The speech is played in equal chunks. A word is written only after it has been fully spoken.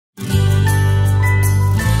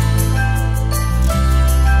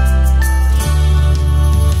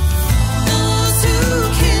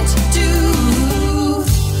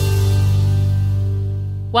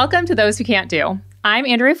Welcome to Those Who Can't Do. I'm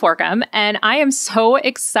Andrea Fodor, and I am so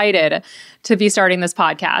excited to be starting this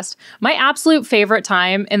podcast. My absolute favorite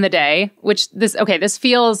time in the day, this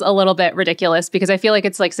feels a little bit ridiculous because I feel like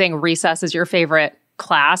it's like saying recess is your favorite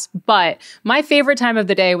class, but my favorite time of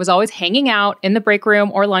the day was always hanging out in the break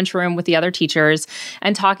room or lunchroom with the other teachers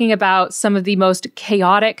and talking about some of the most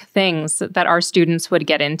chaotic things that our students would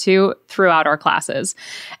get into throughout our classes.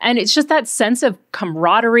 And it's just that sense of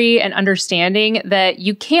camaraderie and understanding that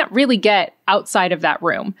you can't really get outside of that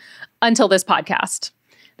room until this podcast.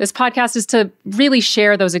 This podcast is to really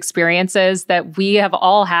share those experiences that we have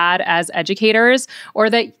all had as educators, or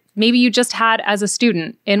that maybe you just had as a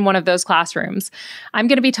student in one of those classrooms. I'm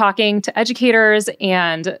going to be talking to educators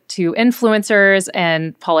and to influencers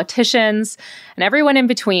and politicians and everyone in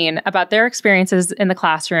between about their experiences in the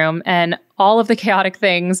classroom and all of the chaotic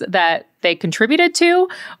things that they contributed to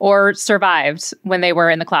or survived when they were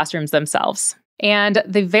in the classrooms themselves. And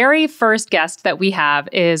the very first guest that we have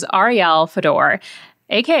is Arielle Fodor,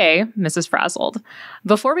 aka Mrs. Frazzled.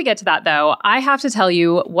 Before we get to that, though, I have to tell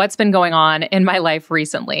you what's been going on in my life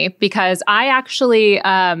recently, because I actually,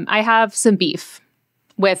 I have some beef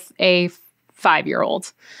with a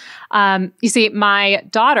 5-year-old. You see, my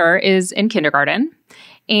daughter is in kindergarten,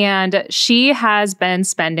 and she has been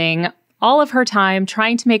spending all of her time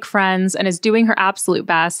trying to make friends and is doing her absolute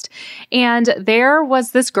best. And there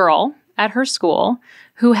was this girl at her school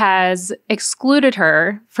who has excluded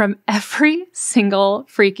her from every single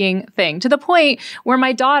freaking thing, to the point where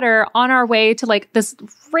my daughter, on our way to like this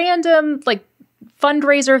random like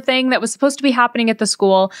fundraiser thing that was supposed to be happening at the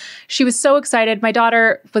school, she was so excited. My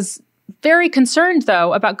daughter was very concerned,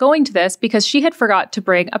 though, about going to this because she had forgot to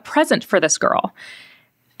bring a present for this girl.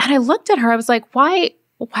 And I looked at her, I was like, why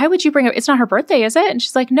would you bring it? It's not her birthday, is it? And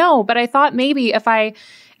she's like, no, but I thought maybe if I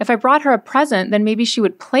brought her a present, then maybe she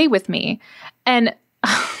would play with me. And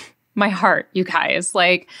my heart, you guys,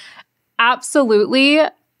 like absolutely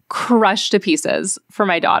crushed to pieces for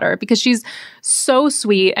my daughter, because she's so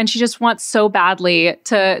sweet and she just wants so badly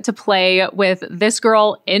to play with this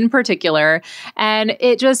girl in particular. And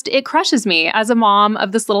it crushes me as a mom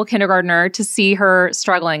of this little kindergartner to see her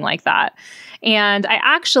struggling like that. And I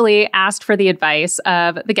actually asked for the advice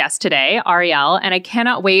of the guest today, Arielle, and I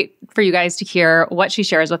cannot wait for you guys to hear what she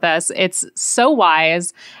shares with us. It's so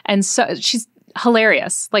wise, and so she's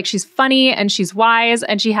hilarious. Like, she's funny and she's wise,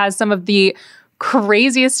 and she has some of the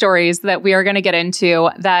craziest stories that we are going to get into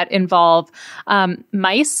that involve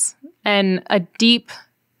mice and a deep,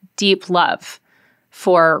 deep love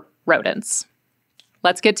for rodents.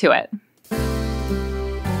 Let's get to it.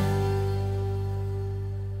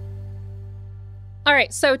 All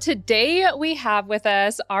right, so today we have with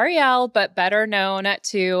us Arielle, but better known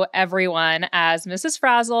to everyone as Mrs.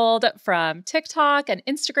 Frazzled from TikTok and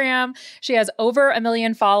Instagram. She has over 1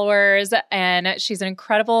 million followers, and she's an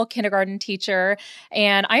incredible kindergarten teacher.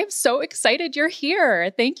 And I am so excited you're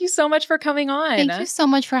here. Thank you so much for coming on. Thank you so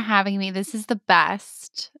much for having me. This is the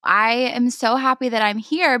best. I am so happy that I'm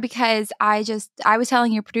here because I was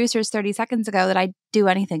telling your producers 30 seconds ago that I'd do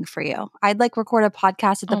anything for you. I'd like record a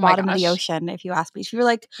podcast at the bottom of the ocean if you asked me. If you were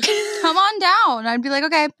like, come on down, I'd be like,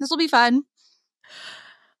 okay, this will be fun.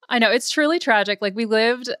 I know, it's truly tragic. Like, we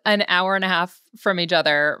lived an hour and a half from each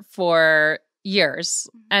other for years,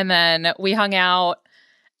 and then we hung out,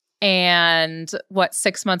 and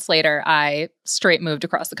 6 months later, I straight moved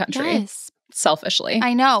across the country. Yes. Selfishly.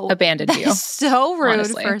 I know. Abandoned you. So rude,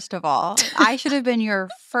 honestly. First of all. I should have been your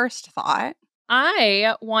first thought.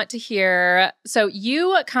 I want to hear, so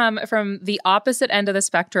you come from the opposite end of the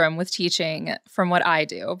spectrum with teaching from what I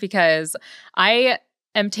do, because I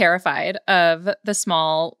am terrified of the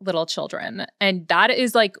small little children, and that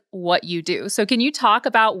is like what you do. So can you talk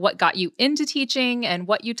about what got you into teaching and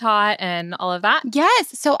what you taught and all of that?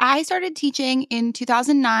 Yes. So I started teaching in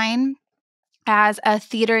 2009 as a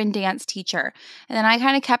theater and dance teacher. And then I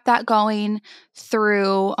kind of kept that going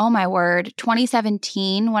through,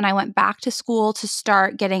 2017, when I went back to school to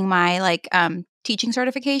start getting my teaching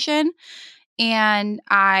certification. And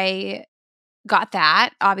I got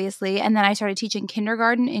that, obviously. And then I started teaching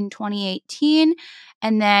kindergarten in 2018.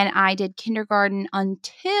 And then I did kindergarten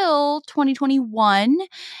until 2021.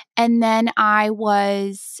 And then I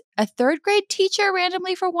was a 3rd grade teacher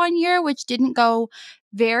randomly for 1 year, which didn't go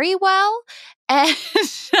very well. And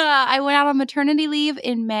I went out on maternity leave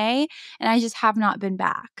in May, and I just have not been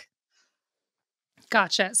back.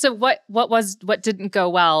 Gotcha. So what didn't go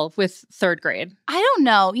well with 3rd grade? I don't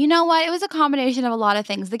know. You know what? It was a combination of a lot of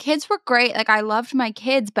things. The kids were great. Like, I loved my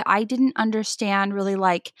kids, but I didn't understand really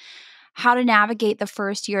how to navigate the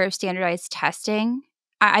first year of standardized testing.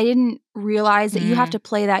 I didn't realize that you have to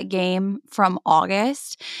play that game from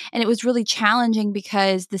August. And it was really challenging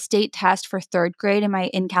because the state test for third grade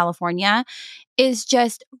in California is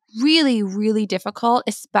just really, really difficult,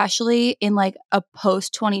 especially in like a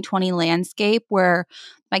post 2020 landscape where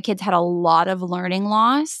my kids had a lot of learning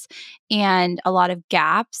loss and a lot of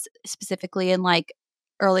gaps, specifically in like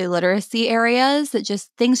early literacy areas that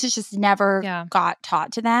just things just never got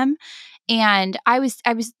taught to them. And I was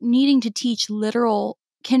needing to teach literal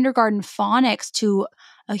kindergarten phonics to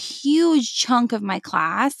a huge chunk of my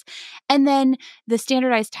class. And then the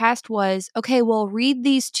standardized test was, okay, well, read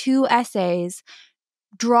these 2 essays,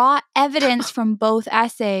 draw evidence from both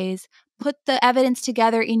essays, put the evidence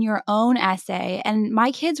together in your own essay. And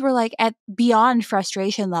my kids were like at beyond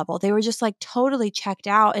frustration level. They were just like totally checked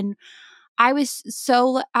out. And I was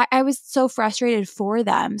so frustrated for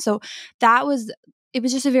them. So it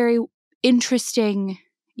was just a very interesting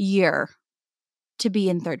year to be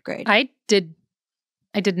in third grade. I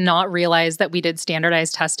did not realize that we did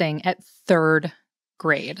standardized testing at third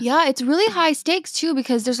grade. Yeah, it's really high stakes too,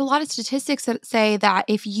 because there's a lot of statistics that say that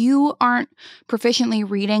if you aren't proficiently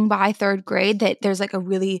reading by third grade, that there's like a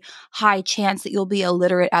really high chance that you'll be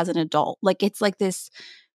illiterate as an adult. Like it's like this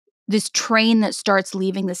train that starts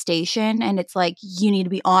leaving the station, and it's like you need to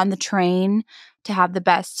be on the train to have the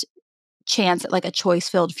best chance at like a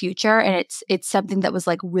choice-filled future. And it's something that was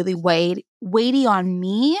like really weighty on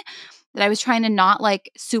me, that I was trying to not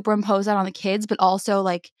like superimpose that on the kids, but also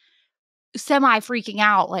like semi freaking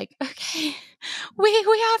out, like, okay, we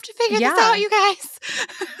have to figure this out, you guys.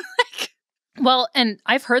 Well, and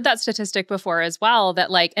I've heard that statistic before as well,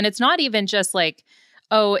 that like, and it's not even just like,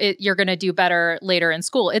 oh, you're going to do better later in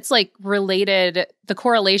school. It's like related. The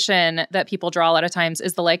correlation that people draw a lot of times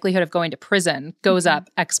is the likelihood of going to prison goes up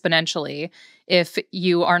exponentially if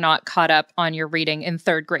you are not caught up on your reading in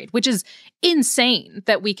third grade, which is insane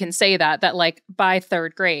that we can say that like by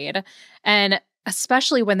third grade. And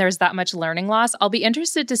especially when there's that much learning loss, I'll be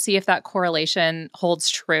interested to see if that correlation holds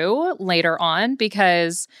true later on,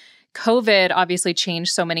 because COVID obviously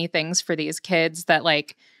changed so many things for these kids that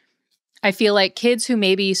like, I feel like kids who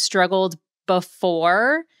maybe struggled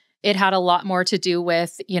before, it had a lot more to do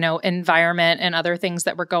with, environment and other things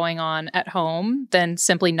that were going on at home than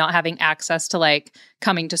simply not having access to like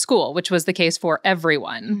coming to school, which was the case for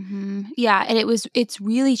everyone. Yeah. And it's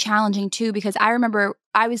really challenging too, because I remember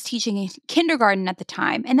I was teaching in kindergarten at the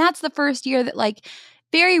time. And that's the first year that like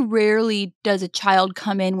very rarely does a child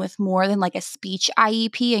come in with more than like a speech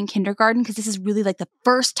IEP in kindergarten, because this is really like the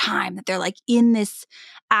first time that they're like in this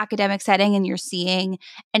academic setting and you're seeing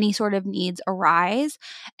any sort of needs arise.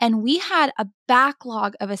 And we had a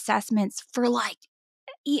backlog of assessments for like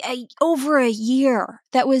over a year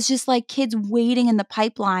that was just like kids waiting in the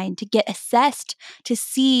pipeline to get assessed to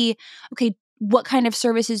see, okay, what kind of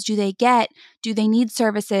services do they get? Do they need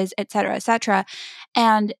services, et cetera, et cetera.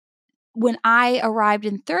 And when I arrived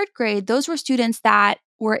in third grade, those were students that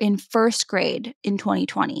were in first grade in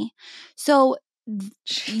 2020. So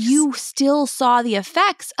you still saw the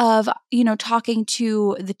effects of, talking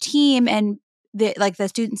to the team and the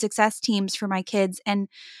student success teams for my kids. And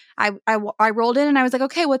I rolled in and I was like,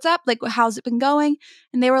 okay, what's up? Like, how's it been going?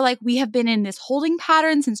 And they were like, we have been in this holding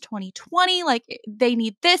pattern since 2020. Like, they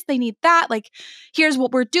need this, they need that. Like, here's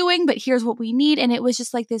what we're doing, but here's what we need. And it was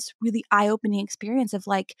just like this really eye-opening experience of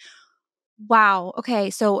like, wow, okay,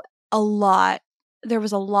 so there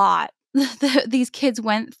was a lot these kids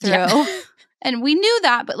went through. Yeah. And we knew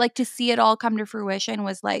that, but like to see it all come to fruition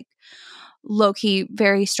was like low-key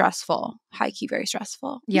very stressful, high-key very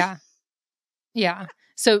stressful. Yeah. Yeah.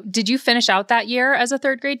 So did you finish out that year as a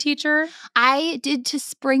third grade teacher? I did to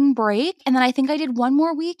spring break, and then I think I did one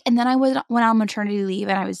more week, and then I went on maternity leave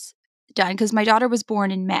and I was done because my daughter was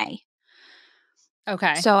born in May.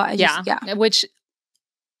 Okay. So I just, which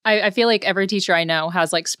I feel like every teacher I know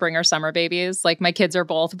has like spring or summer babies. Like my kids are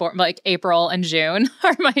both born, like April and June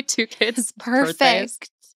are my 2 kids' Perfect. birthdays.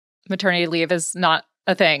 Maternity leave is not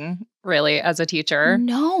a thing really as a teacher.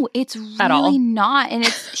 No, it's really not. And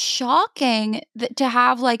it's shocking to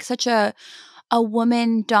have like such a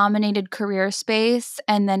woman-dominated career space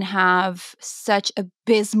and then have such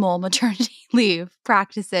abysmal maternity leave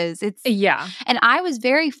practices. And I was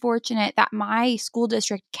very fortunate that my school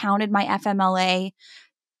district counted my FMLA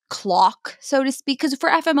clock, so to speak, because for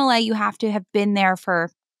FMLA, you have to have been there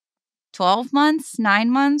for 12 months,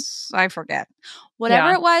 9 months, I forget.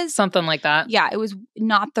 Whatever it was. Something like that. Yeah, it was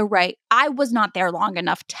not I was not there long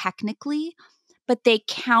enough technically, but they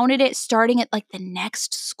counted it starting at like the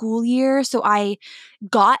next school year. So I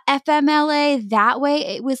got FMLA that way.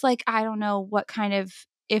 It was like, I don't know what kind of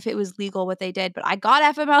if it was legal what they did, but I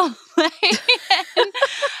got FMLA.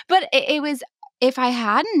 But it was, if I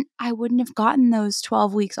hadn't, I wouldn't have gotten those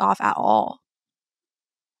 12 weeks off at all.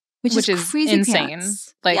 Which is crazy insane.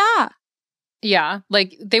 pants. Like, yeah. Yeah.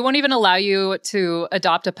 Like they won't even allow you to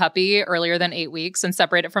adopt a puppy earlier than 8 weeks and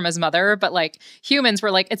separate it from his mother. But like humans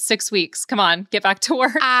were like, it's 6 weeks. Come on, get back to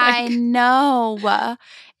work. I know.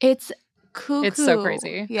 It's cuckoo. It's so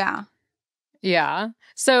crazy. Yeah. Yeah.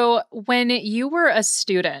 So when you were a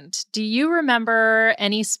student, do you remember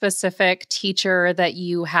any specific teacher that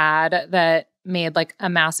you had that made like a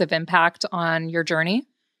massive impact on your journey?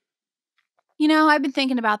 You know, I've been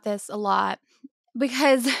thinking about this a lot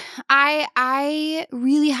because I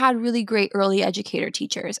really had really great early educator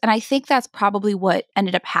teachers. And I think that's probably what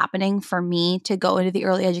ended up happening for me to go into the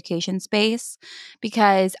early education space,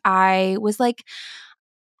 because I was like,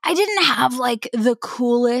 I didn't have like the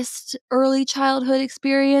coolest early childhood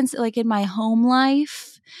experience like in my home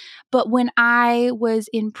life. But when I was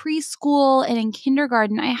in preschool and in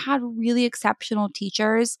kindergarten, I had really exceptional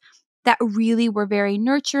teachers that really were very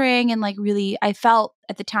nurturing and like really, I felt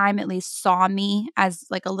at the time at least, saw me as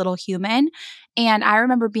like a little human. And I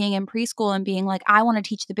remember being in preschool and being like, I want to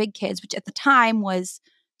teach the big kids, which at the time was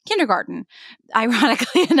kindergarten,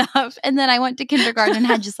 ironically enough. And then I went to kindergarten and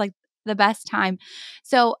had just like the best time.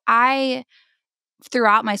 So I,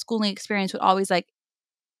 throughout my schooling experience, would always like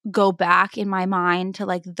go back in my mind to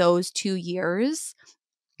like those 2 years.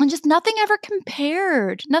 And just nothing ever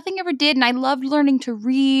compared. Nothing ever did. And I loved learning to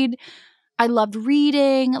read. I loved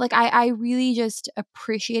reading. Like I really just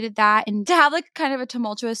appreciated that. And to have like kind of a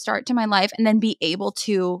tumultuous start to my life and then be able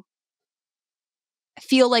to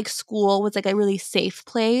feel like school was like a really safe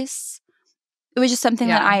place. It was just something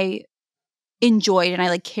that I enjoyed and I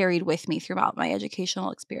like carried with me throughout my educational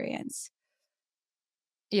experience.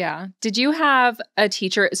 Yeah. Did you have a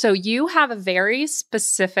teacher? So you have a very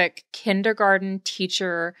specific kindergarten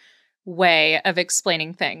teacher way of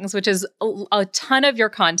explaining things, which is a ton of your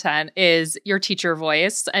content is your teacher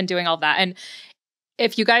voice and doing all that. And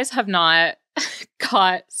if you guys have not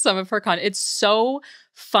caught some of her content, it's so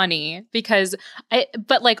funny because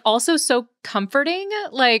but like also so comforting.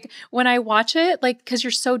 Like when I watch it, like, because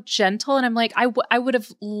you're so gentle and I'm like, I would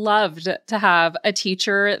have loved to have a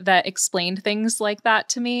teacher that explained things like that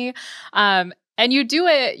to me. And you do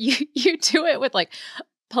it, you do it with like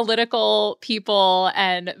political people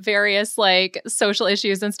and various like social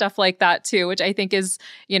issues and stuff like that too, which I think is,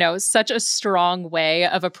 you know, such a strong way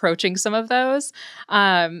of approaching some of those.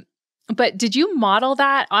 But did you model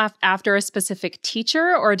that after a specific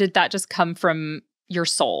teacher, or did that just come from your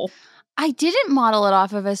soul? I didn't model it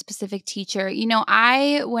off of a specific teacher. You know,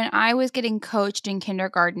 when I was getting coached in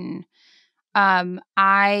kindergarten,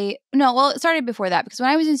 it started before that, because when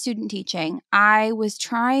I was in student teaching, I was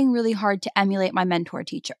trying really hard to emulate my mentor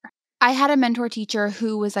teacher. I had a mentor teacher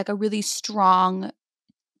who was like a really strong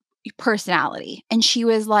personality, and she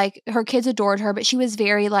was like, her kids adored her, but she was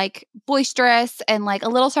very like boisterous and like a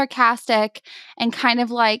little sarcastic and kind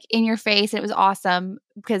of like in your face. And it was awesome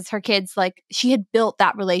because her kids, like, she had built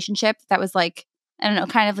that relationship that was like, I don't know,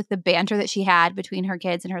 kind of like the banter that she had between her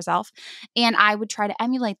kids and herself. And I would try to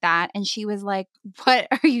emulate that. And she was like, what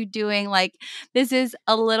are you doing? Like, this is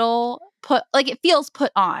a little like it feels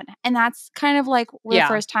put on. And that's kind of like the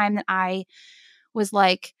first time that I was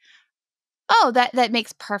like, oh, that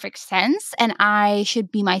makes perfect sense, and I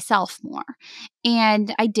should be myself more.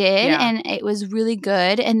 And I did, and it was really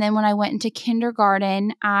good. And then when I went into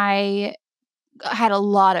kindergarten, I had a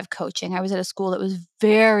lot of coaching. I was at a school that was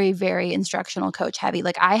very, very instructional coach heavy.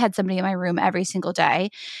 Like I had somebody in my room every single day.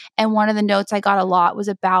 And one of the notes I got a lot was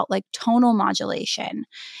about like tonal modulation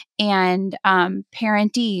and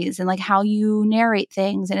parentese and like how you narrate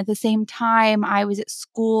things. And at the same time, I was at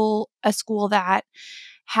a school that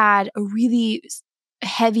had a really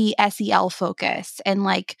heavy SEL focus and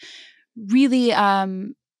like really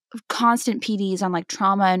constant PDs on like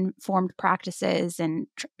trauma-informed practices and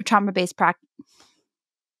trauma-based practice.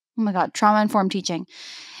 Oh my God, trauma-informed teaching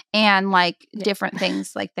and like different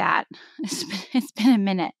things like that. It's been a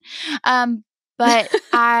minute. But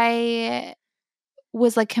I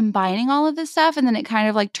was like combining all of this stuff, and then it kind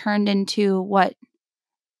of like turned into what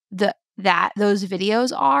those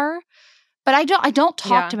videos are. But I don't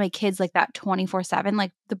talk to my kids like that 24/7.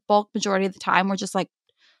 Like the bulk majority of the time, we're just like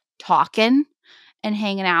talking and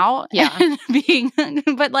hanging out and being.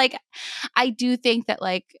 But like, I do think that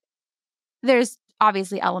like there's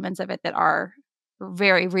obviously elements of it that are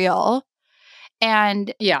very real.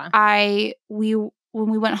 And when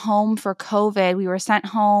we went home for COVID, we were sent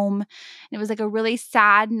home. And it was like a really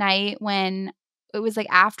sad night when it was like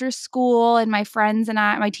after school, and my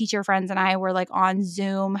teacher friends and I were like on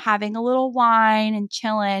Zoom having a little wine and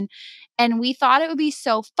chilling. And we thought it would be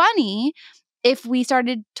so funny if we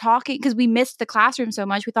started talking, because we missed the classroom so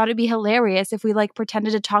much. We thought it'd be hilarious if we like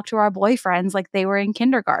pretended to talk to our boyfriends like they were in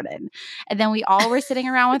kindergarten. And then we all were sitting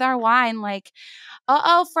around with our wine like,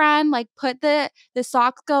 friend, like put the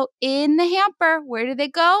socks go in the hamper. Where do they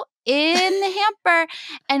go? In the hamper.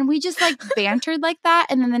 And we just like bantered like that.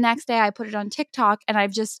 And then the next day I put it on TikTok, and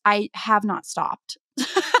I have not stopped.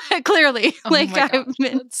 Clearly. Oh like my gosh, I've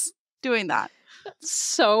been doing that.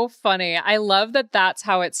 So funny. I love that that's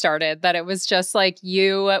how it started, that it was just like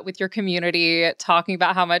you with your community talking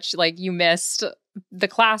about how much like you missed the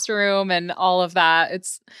classroom and all of that.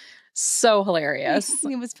 It's so hilarious.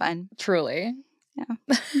 It was fun. Truly.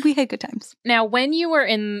 Yeah. We had good times. Now, when you were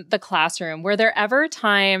in the classroom, were there ever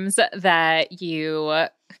times that you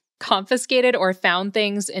confiscated or found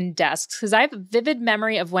things in desks? Because I have a vivid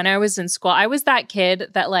memory of when I was in school. I was that kid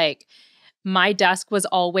that like my desk was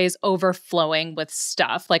always overflowing with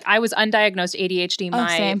stuff. Like I was undiagnosed ADHD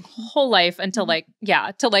my whole life until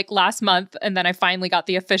till last month. And then I finally got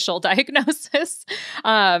the official diagnosis.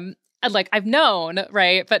 And like I've known,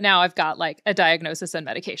 right? But now I've got like a diagnosis and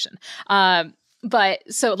medication. But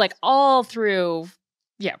so like all through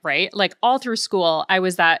like all through school, I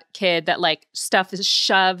was that kid that like stuff is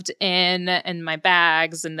shoved in my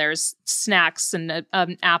bags, and there's snacks and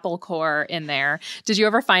an apple core in there. Did you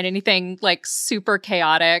ever find anything like super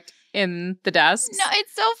chaotic in the desks? No,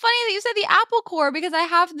 it's so funny that you said the apple core, because I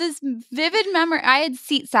have this vivid memory. I had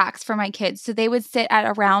seat sacks for my kids. So they would sit at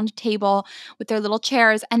a round table with their little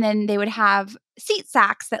chairs, and then they would have seat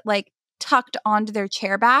sacks that like tucked onto their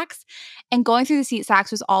chair backs. And going through the seat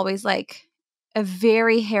sacks was always like a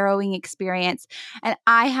very harrowing experience. And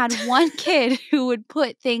I had one kid who would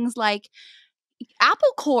put things like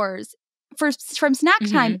apple cores from snack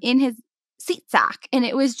time in his seat sack. And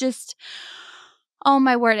it was just, oh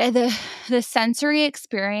my word, the sensory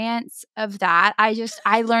experience of that.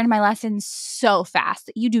 I learned my lesson so fast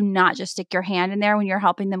that you do not just stick your hand in there when you're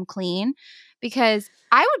helping them clean, because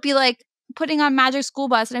I would be like putting on Magic School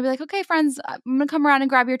Bus, and I'd be like, okay, friends, I'm going to come around and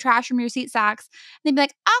grab your trash from your seat sacks. And they'd be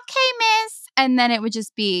like, okay, miss. And then it would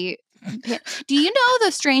just be, do you know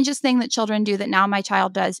the strangest thing that children do that now my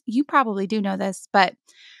child does? You probably do know this, but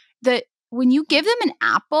when you give them an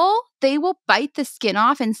apple, they will bite the skin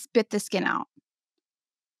off and spit the skin out.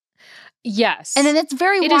 Yes. And then it's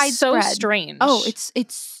very widespread. Is so strange. Oh,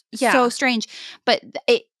 it's so strange. But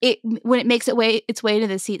it when it makes its way to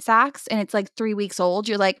the seat sacks and it's like 3 weeks old,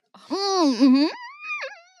 you're like,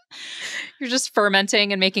 You're just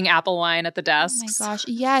fermenting and making apple wine at the desks. Oh my gosh,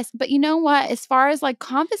 yes. But you know what? As far as like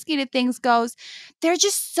confiscated things goes, they're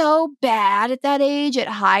just so bad at that age at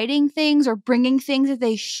hiding things or bringing things that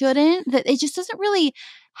they shouldn't, that it just doesn't really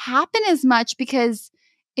happen as much, because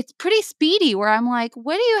it's pretty speedy where I'm like,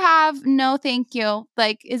 what do you have? No, thank you.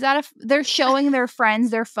 Like, is that they're showing their friends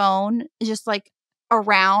their phone just like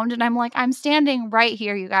around. And I'm like, I'm standing right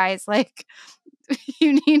here, you guys. Like,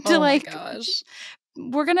 you need to gosh.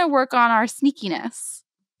 We're going to work on our sneakiness.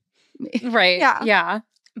 Right. Yeah.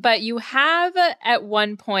 But you have at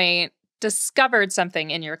one point discovered something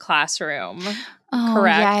in your classroom. Oh,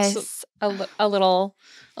 correct? Yes. A little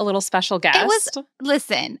special guest. It was,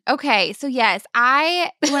 listen, okay. So yes,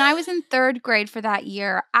 when I was in 3rd grade for that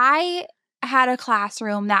year, I had a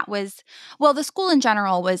classroom that was, well, the school in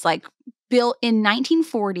general was like built in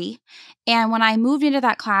 1940. And when I moved into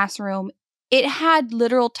that classroom, it had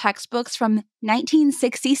literal textbooks from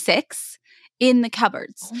 1966 in the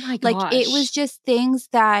cupboards. Oh my gosh. Like, it was just things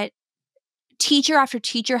that teacher after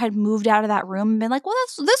teacher had moved out of that room and been like, well,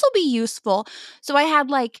 this will be useful. So I had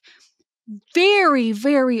like very,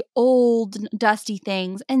 very old, dusty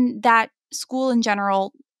things. And that school in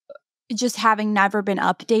general, just having never been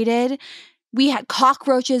updated, we had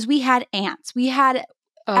cockroaches, we had ants, we had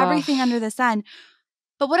everything under the sun.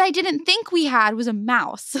 But what I didn't think we had was a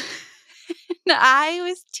mouse. I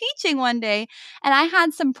was teaching one day, and I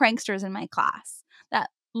had some pranksters in my class that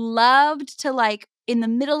loved to, like, in the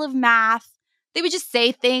middle of math, they would just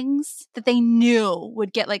say things that they knew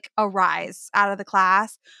would get like a rise out of the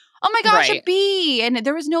class. Oh my gosh, right. A bee. And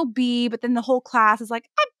there was no bee, but then the whole class is like,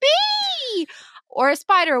 a bee or a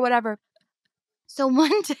spider or whatever. So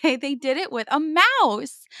one day they did it with a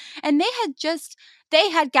mouse, and they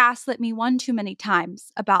had gaslit me one too many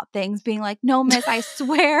times about things, being like, no, miss, I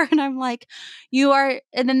swear. And I'm like, you are.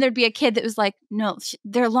 And then there'd be a kid that was like, no,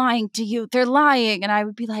 they're lying to you. They're lying. And I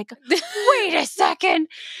would be like, wait wait a second.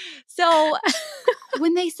 So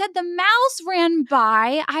when they said the mouse ran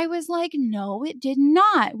by, I was like, no, it did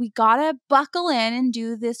not. We got to buckle in and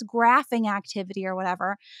do this graphing activity or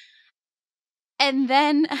whatever. And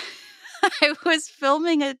then I was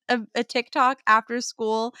filming a TikTok after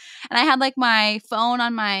school, and I had like my phone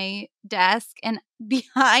on my desk, and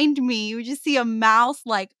behind me, you would just see a mouse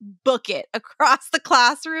like book it across the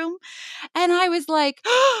classroom. And I was like,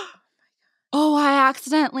 oh,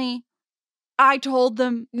 I told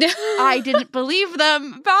them. I didn't believe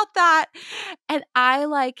them about that. And I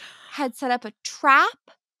like had set up a trap.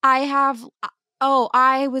 I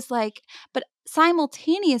was like, but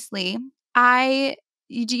simultaneously,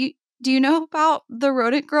 do you know about the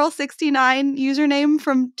Rodent Girl 69 username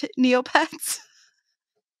from Neopets?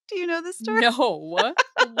 Do you know this story? No. What?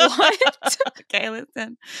 Okay,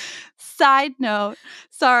 listen. Side note.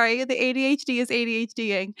 Sorry, the ADHD is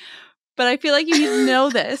ADHDing, but I feel like you need to know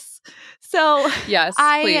this. So, yes,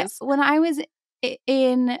 please. When I was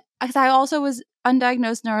because I also was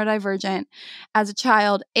undiagnosed neurodivergent as a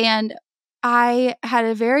child, and I had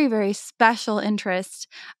a very, very special interest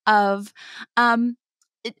of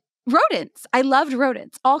rodents. I loved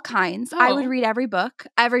rodents, all kinds. I would read every book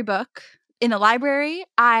in the library.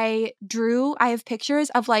 I have pictures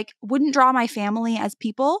of like, wouldn't draw my family as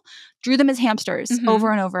people, drew them as hamsters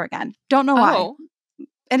over and over again. Don't know why.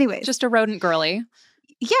 Anyways. Just a rodent girly.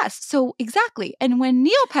 Yes. So exactly. And when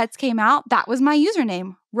Neopets came out, that was my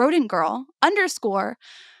username, rodent girl _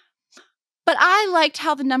 But I liked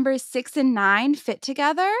how the numbers 6 and 9 fit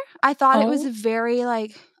together. I thought it was very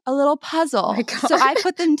like a little puzzle. So I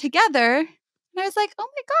put them together and I was like, oh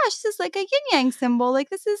my gosh, this is like a yin yang symbol. Like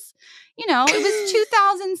this is, it was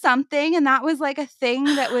 2000 something. And that was like a thing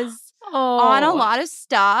that was on a lot of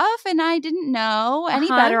stuff. And I didn't know any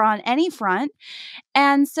better on any front.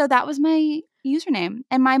 And so that was my username.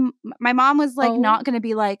 And my mom was like not going to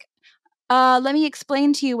be like, let me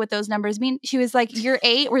explain to you what those numbers mean. She was like, you're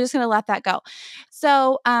 8. We're just going to let that go.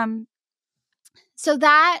 So, so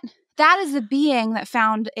that is the being that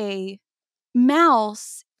found a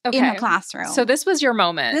mouse in the classroom. So this was your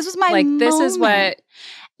moment. This was my moment. This is what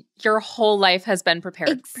your whole life has been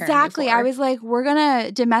preparing Exactly. you for. I was like, we're going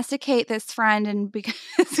to domesticate this friend and because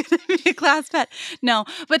it's going to be a class pet. No,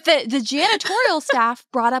 but the janitorial staff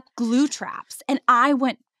brought up glue traps and I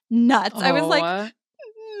went nuts. I was like,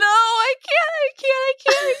 no, I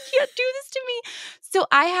can't do this to me. So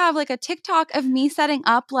I have like a TikTok of me setting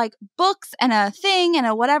up like books and a thing and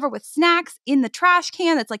a whatever with snacks in the trash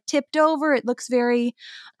can that's like tipped over. It looks very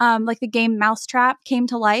like the game Mousetrap came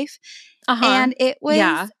to life. And it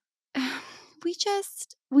was,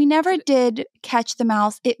 we never did catch the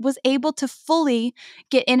mouse. It was able to fully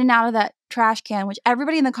get in and out of that trash can, which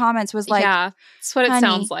everybody in the comments was like, yeah, that's what it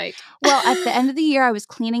sounds like. Well, at the end of the year, I was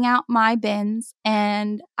cleaning out my bins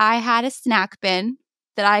and I had a snack bin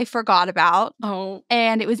that I forgot about.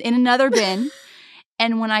 And it was in another bin.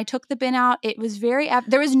 And when I took the bin out, it was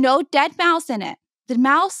there was no dead mouse in it. The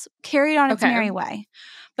mouse carried on its merry way,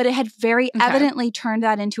 but it had very evidently turned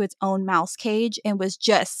that into its own mouse cage and was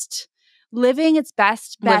just living its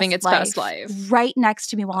best life right next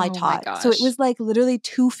to me while I taught. So it was like literally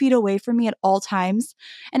 2 feet away from me at all times.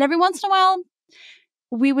 And every once in a while,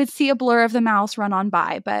 we would see a blur of the mouse run on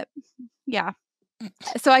by. But yeah.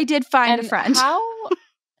 So I did find a friend.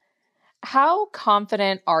 How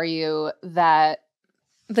confident are you that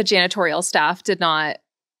the janitorial staff did not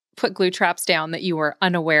put glue traps down that you were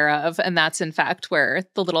unaware of, and that's in fact where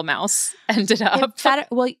the little mouse ended up?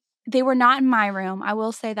 Well, they were not in my room. I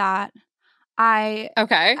will say that. I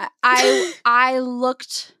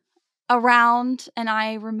looked around and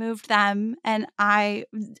I removed them, and I,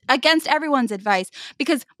 against everyone's advice,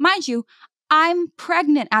 because mind you, I'm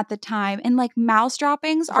pregnant at the time, and like mouse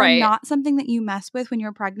droppings are not something that you mess with when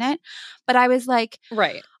you're pregnant. But I was like, I'm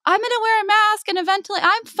going to wear a mask and a ventilator.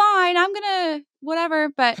 I'm fine. I'm going to whatever.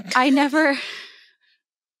 But I never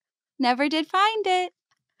did find it.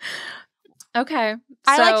 Okay.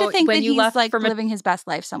 I like to think that he's like living his best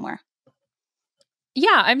life somewhere.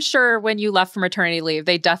 Yeah, I'm sure when you left for maternity leave,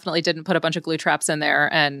 they definitely didn't put a bunch of glue traps in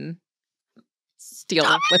there and deal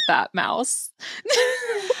with that mouse.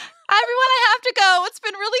 Everyone, I have to go. It's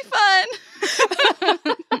been really fun.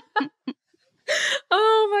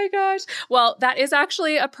 Oh my gosh. Well, that is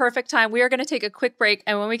actually a perfect time. We are going to take a quick break.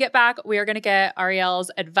 And when we get back, we are going to get Arielle's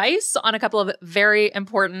advice on a couple of very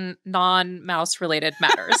important non-mouse related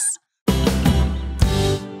matters.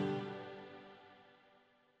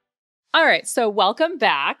 All right. So welcome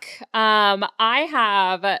back. I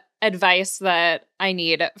have advice that I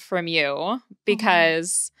need from you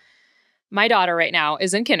because my daughter right now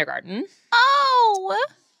is in kindergarten. Oh.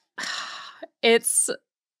 it's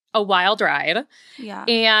a wild ride. Yeah.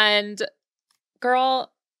 And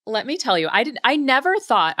girl, let me tell you, I never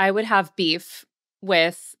thought I would have beef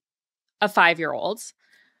with a 5-year-old,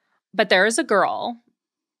 but there is a girl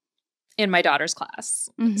in my daughter's class.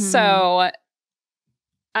 Mhm. So,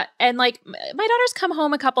 and like my daughter's come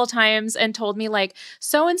home a couple times and told me like,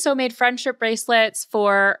 so-and-so made friendship bracelets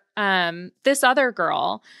for this other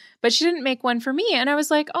girl, but she didn't make one for me. And I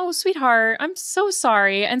was like, oh, sweetheart, I'm so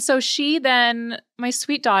sorry. And so she then, my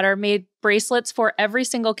sweet daughter, made bracelets for every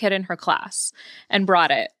single kid in her class and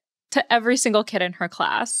brought it to every single kid in her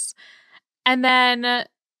class. And then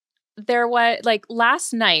there was, like,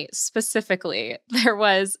 last night specifically, there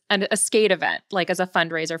was a skate event, like, as a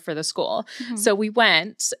fundraiser for the school. Mhm. So we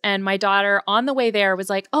went, and my daughter on the way there was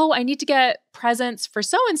like, oh, I need to get presents for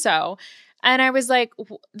so-and-so. And I was like,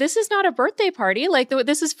 this is not a birthday party. Like,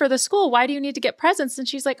 this is for the school. Why do you need to get presents? And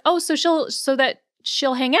she's like, oh, so that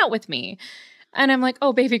she'll hang out with me. And I'm like,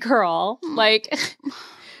 oh, baby girl, like,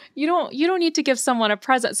 you don't need to give someone a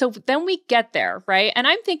present. So then we get there, right? And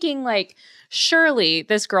I'm thinking like, surely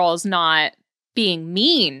this girl is not being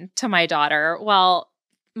mean to my daughter. Well,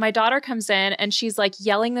 my daughter comes in and she's like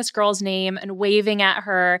yelling this girl's name and waving at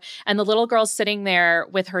her. And the little girl's sitting there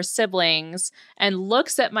with her siblings and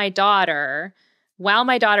looks at my daughter while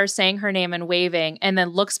my daughter's saying her name and waving, and then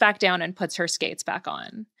looks back down and puts her skates back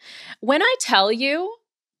on. When I tell you,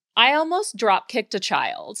 I almost drop kicked a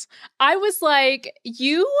child. I was like,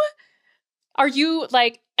 are you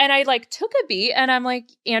like, and I like took a beat and I'm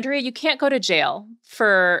like, Andrea, you can't go to jail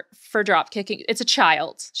for drop kicking. It's a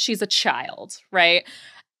child. She's a child, right?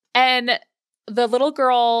 And the little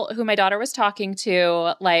girl who my daughter was talking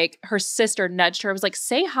to, like her sister nudged her, was like,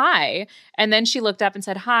 say hi. And then she looked up and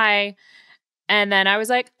said hi. And then I was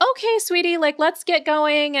like, okay, sweetie, like, let's get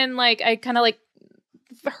going. And like, I kind of like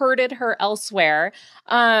herded her elsewhere.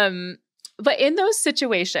 But in those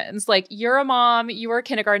situations, like, you're a mom, you were a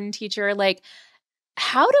kindergarten teacher, like,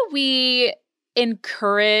 how do we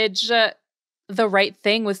encourage the right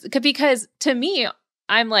thing with, because to me,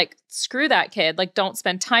 I'm like, screw that kid, like, don't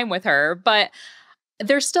spend time with her. But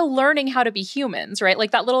they're still learning how to be humans, right?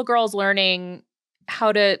 Like, that little girl's learning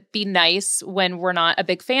how to be nice when we're not a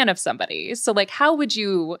big fan of somebody. So like, how would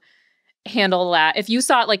you handle that if you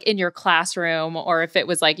saw it like in your classroom, or if it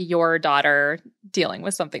was like your daughter dealing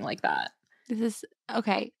with something like that? This is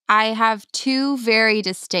okay. I have two very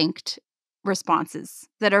distinct responses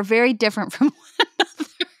that are very different from one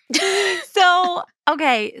another. So,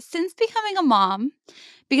 okay, since becoming a mom,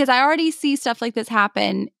 because I already see stuff like this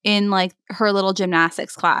happen in like her little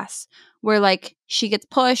gymnastics class where like she gets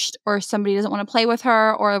pushed or somebody doesn't want to play with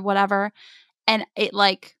her or whatever, and it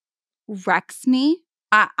like wrecks me.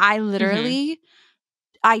 I literally,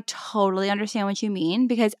 I totally understand what you mean,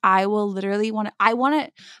 because I will literally my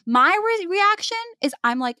reaction is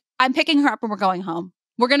I'm like, I'm picking her up and we're going home.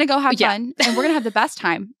 We're going to go have fun and we're going to have the best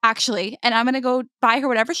time, actually. And I'm going to go buy her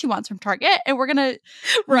whatever she wants from Target, and we're going to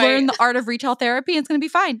learn the art of retail therapy, and it's going to be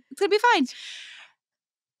fine. It's going to be fine.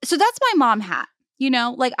 So that's my mom hat, you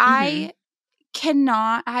know, like I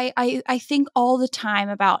cannot, I think all the time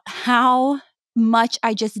about how much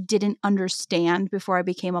I just didn't understand before I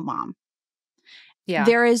became a mom. Yeah.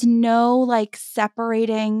 There is no like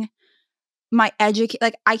separating my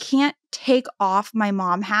like I can't take off my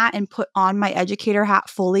mom hat and put on my educator hat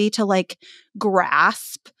fully to like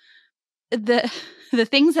grasp the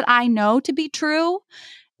things that I know to be true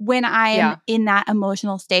when I am in that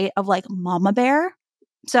emotional state of like mama bear.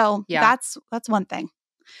 So that's one thing.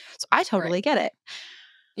 So I totally get it.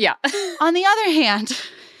 Yeah. On the other hand,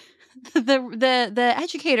 the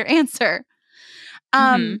educator answer.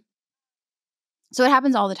 So it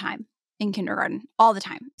happens all the time in kindergarten, all the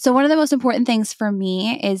time. So one of the most important things for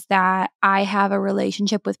me is that I have a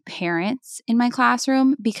relationship with parents in my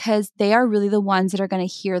classroom, because they are really the ones that are going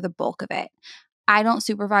to hear the bulk of it. I don't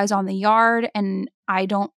supervise on the yard, and I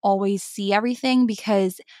don't always see everything,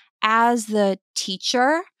 because as the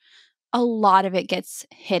teacher, a lot of it gets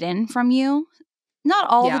hidden from you. Not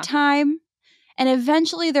all the time. And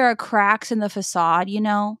eventually there are cracks in the facade, you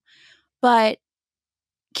know, but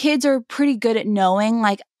kids are pretty good at knowing,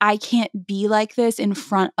 like, I can't be like this in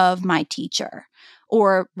front of my teacher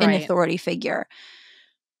or an authority figure.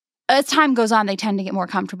 As time goes on, they tend to get more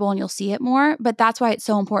comfortable and you'll see it more. But that's why it's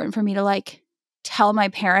so important for me to like tell my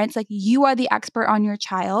parents, like, you are the expert on your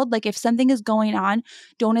child. Like, if something is going on,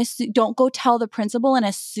 don't go tell the principal and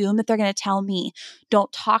assume that they're going to tell me.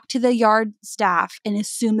 Don't talk to the yard staff and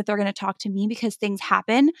assume that they're going to talk to me, because things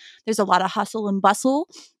happen. There's a lot of hustle and bustle.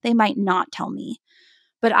 They might not tell me.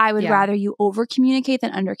 But I would rather you over communicate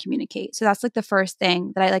than under communicate. So that's like the first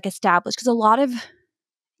thing that I like established, because a lot of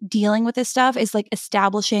dealing with this stuff is like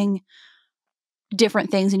establishing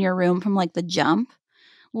different things in your room from like the jump.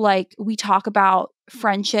 Like we talk about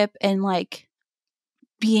friendship and like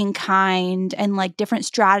being kind and like different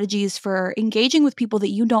strategies for engaging with people that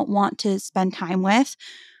you don't want to spend time with.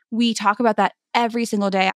 We talk about that every single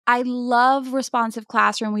day. I love Responsive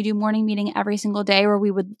Classroom. We do morning meeting every single day where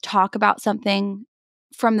we would talk about something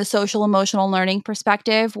from the social emotional learning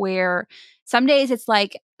perspective, where some days it's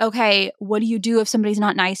like, okay, what do you do if somebody's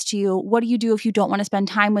not nice to you? What do you do if you don't want to spend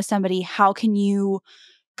time with somebody? How can you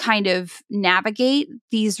kind of navigate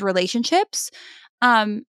these relationships?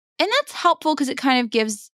 And that's helpful because it kind of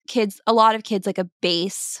gives a lot of kids like a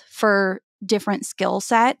base for different skill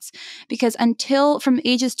sets, because until from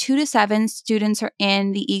ages 2 to 7, students are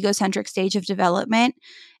in the egocentric stage of development.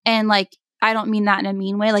 And like, I don't mean that in a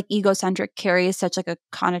mean way, like egocentric carries such like a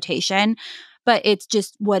connotation, but it's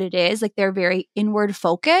just what it is. Like they're very inward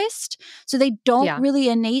focused. So they don't really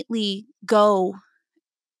innately go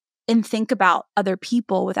and think about other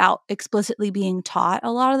people without explicitly being taught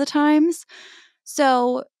a lot of the times.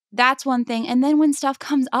 So that's one thing. And then when stuff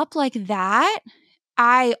comes up like that,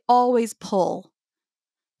 I always pull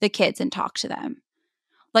the kids and talk to them.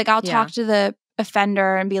 Like I'll talk to the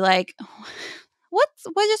offender and be like, what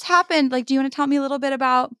just happened? Like, do you want to tell me a little bit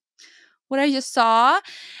about what I just saw?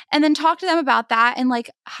 And then talk to them about that and like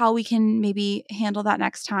how we can maybe handle that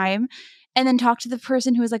next time. And then talk to the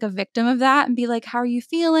person who is like a victim of that and be like, how are you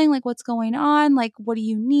feeling? Like, what's going on? Like, what do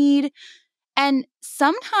you need? And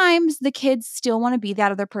sometimes the kids still want to be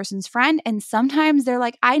that other person's friend. And sometimes they're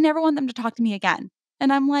like, I never want them to talk to me again.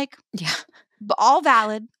 And I'm like, all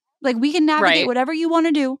valid. Like we can navigate whatever you want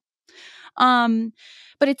to do.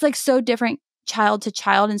 But it's like so different child to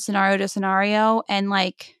child and scenario to scenario. And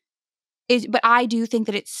like, but I do think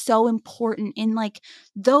that it's so important in like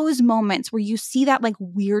those moments where you see that like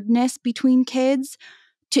weirdness between kids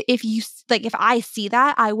to, if I see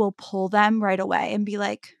that, I will pull them right away and be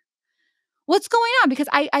like, what's going on? Because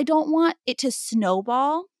I don't want it to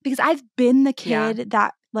snowball, because I've been the kid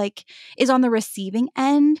that like is on the receiving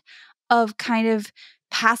end of kind of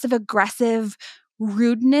passive aggressive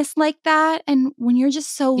rudeness like that. And when you're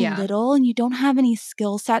just so little and you don't have any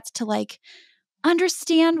skill sets to like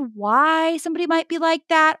understand why somebody might be like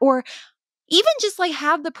that, or even just like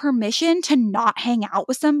have the permission to not hang out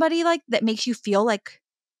with somebody like that makes you feel like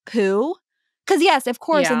poo. Because yes, of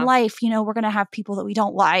course, in life, you know, we're going to have people that we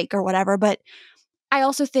don't like or whatever. But I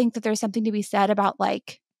also think that there's something to be said about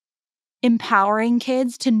like empowering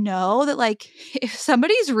kids to know that like if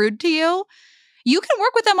somebody's rude to you, you can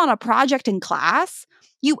work with them on a project in class.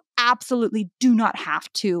 You absolutely do not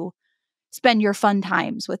have to spend your fun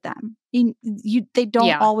times with them. They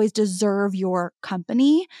don't always deserve your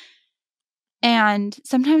company. And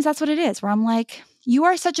sometimes that's what it is, where I'm like, you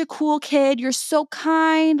are such a cool kid. You're so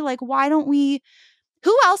kind. Like, why don't we,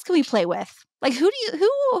 who else can we play with? Like, who's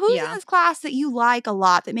in this class that you like a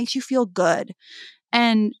lot, that makes you feel good?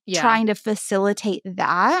 And trying to facilitate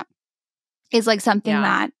that is like something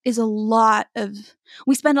that is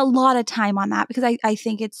we spend a lot of time on that, because I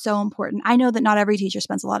think it's so important. I know that not every teacher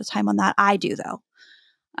spends a lot of time on that. I do, though.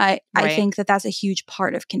 I think that that's a huge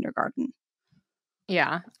part of kindergarten.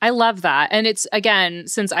 Yeah, I love that. And it's, again,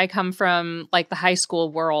 since I come from like the high school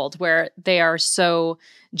world where they are so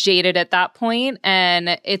jaded at that point,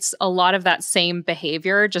 and it's a lot of that same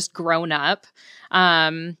behavior just grown up.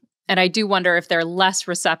 And I do wonder if they're less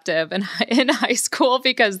receptive in high school,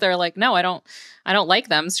 because they're like, no, I don't like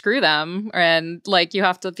them, screw them. And like, you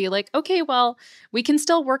have to be like, okay, well, we can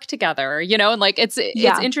still work together, you know? And like, it's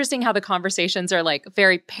interesting how the conversations are like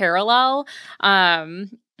very parallel.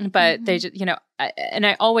 But they just, you know, and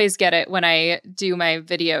I always get it when I do my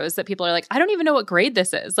videos that people are like, I don't even know what grade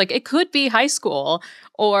this is. Like, it could be high school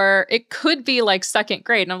or it could be like second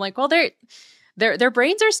grade. And I'm like, well, their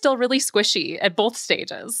brains are still really squishy at both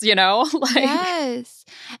stages, you know? Like, yes.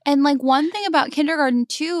 And like one thing about kindergarten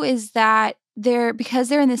too is that because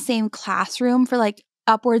they're in the same classroom for like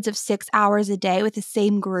upwards of 6 hours a day with the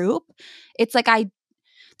same group, it's like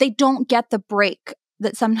they don't get the break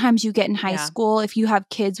that sometimes you get in high school if you have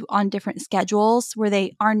kids on different schedules where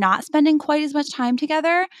they are not spending quite as much time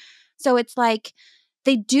together. So it's like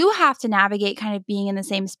they do have to navigate kind of being in the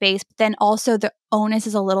same space, but then also the onus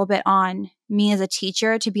is a little bit on me as a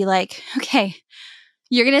teacher to be like, okay,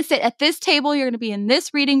 you're going to sit at this table, you're going to be in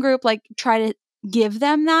this reading group, like try to give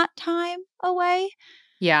them that time away.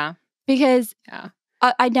 Yeah. Because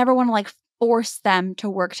I never want to like force them to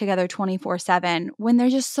work together 24/7 when they're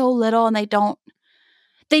just so little, and they don't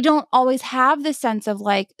always have the sense of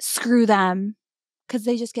like, screw them, because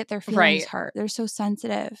they just get their feelings hurt. They're so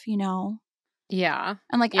sensitive, you know? Yeah.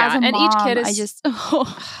 And like Yeah. as a and mom, each kid is I just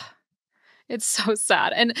it's so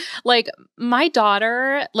sad. And like my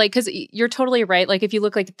daughter, like, because you're totally right. Like, if you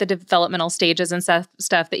look like at the developmental stages and stuff,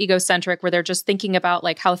 the egocentric, where they're just thinking about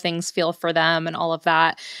like how things feel for them and all of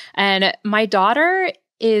that. And my daughter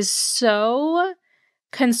is so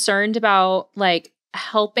concerned about like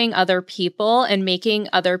helping other people and making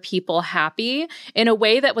other people happy in a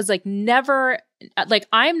way that was like never like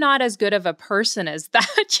I'm not as good of a person as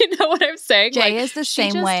that. You know what I'm saying? Jay Like, is the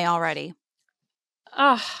same way already.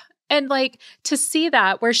 Oh, and like to see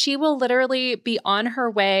that where she will literally be on her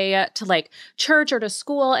way to like church or to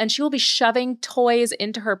school and she will be shoving toys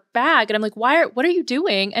into her bag. And I'm like, what are you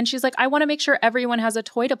doing? And she's like, I want to make sure everyone has a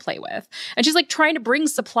toy to play with. And she's like trying to bring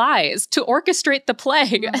supplies to orchestrate the play.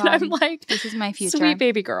 Oh and I'm like, this is my future. Sweet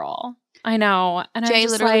baby girl. I know. And Jay I'm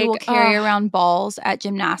just literally like, will carry around balls at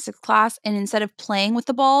gymnastics class. And instead of playing with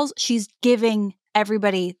the balls, she's giving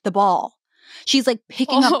everybody the ball. She's like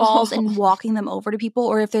picking up balls and walking them over to people.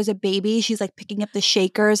 Or if there's a baby, she's like picking up the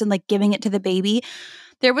shakers and like giving it to the baby.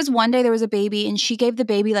 There was one day there was a baby and she gave the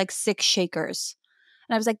baby like 6 shakers.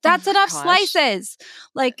 And I was like, that's enough slices.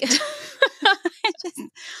 Like,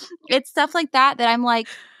 it's stuff like that I'm like,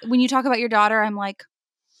 when you talk about your daughter, I'm like,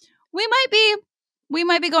 we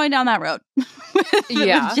might be going down that road.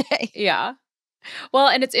 Yeah. Yeah. Well,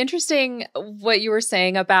 and it's interesting what you were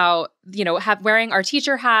saying about, you know, wearing our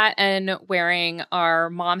teacher hat and wearing our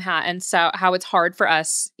mom hat, and so how it's hard for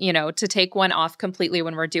us, you know, to take one off completely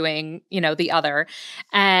when we're doing, you know, the other.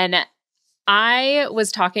 And I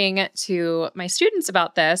was talking to my students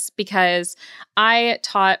about this because I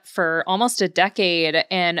taught for almost a decade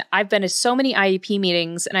and I've been to so many IEP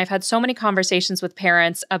meetings and I've had so many conversations with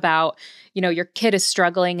parents about, you know, your kid is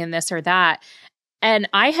struggling in this or that. And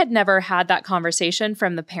I had never had that conversation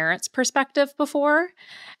from the parent's perspective before.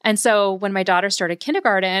 And so when my daughter started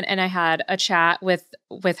kindergarten and I had a chat with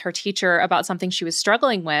her teacher about something she was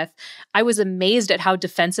struggling with, I was amazed at how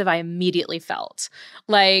defensive I immediately felt.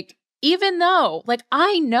 Like, even though, like,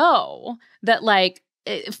 I know that, like,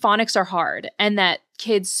 phonics are hard and that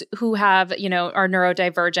kids who have, you know, are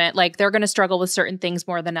neurodivergent, like, they're going to struggle with certain things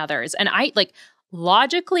more than others. And I, like,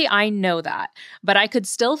 logically, I know that, but I could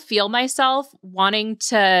still feel myself wanting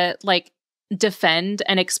to like defend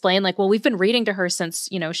and explain like, well, we've been reading to her since,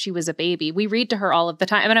 you know, she was a baby. We read to her all of the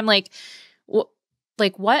time. And I'm like, what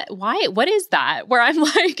is that? Where I'm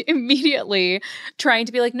like immediately trying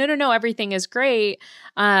to be like, no, everything is great.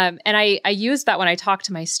 And I use that when I talk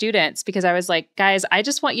to my students because I was like, guys, I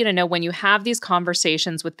just want you to know when you have these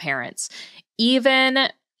conversations with parents, even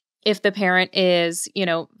if the parent is, you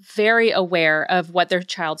know, very aware of what their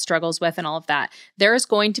child struggles with and all of that, there is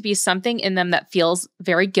going to be something in them that feels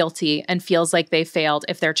very guilty and feels like they failed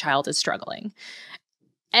if their child is struggling.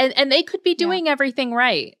 And they could be doing everything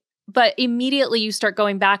right. But immediately you start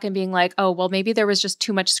going back and being like, oh, well, maybe there was just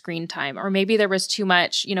too much screen time or maybe there was too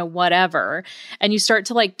much, you know, whatever. And you start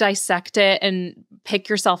to like dissect it and pick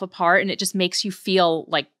yourself apart and it just makes you feel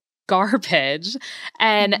like garbage.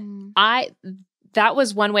 And that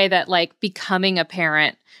was one way that like becoming a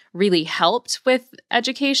parent really helped with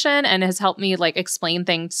education and has helped me like explain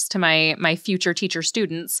things to my future teacher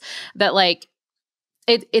students that like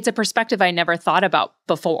it's a perspective I never thought about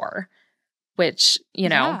before, which, you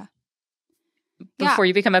know, before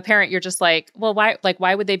you become a parent, you're just like, well,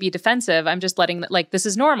 why would they be defensive? I'm just letting like, this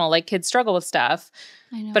is normal. Like kids struggle with stuff.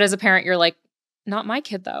 I know. But as a parent, you're like, not my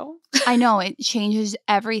kid though. I know, it changes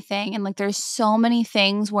everything. And like there's so many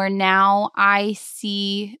things where now I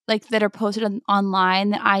see like that are posted online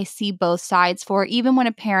that I see both sides for. Even when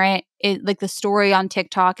a parent like the story on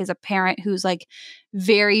TikTok is a parent who's like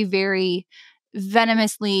very, very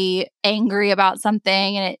venomously angry about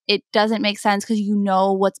something and it doesn't make sense because you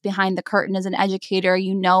know what's behind the curtain as an educator.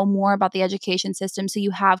 You know more about the education system. So you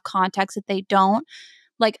have context that they don't.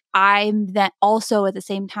 Like I'm then also at the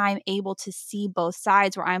same time able to see both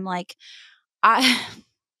sides where I'm like,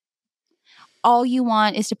 all you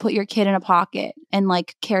want is to put your kid in a pocket and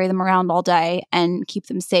like carry them around all day and keep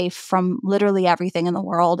them safe from literally everything in the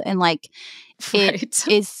world. And like it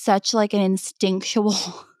is such like an instinctual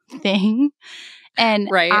thing. And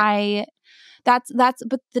but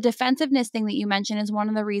the defensiveness thing that you mentioned is one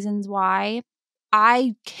of the reasons why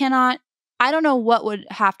I don't know what would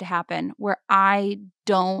have to happen where I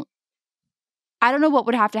don't know what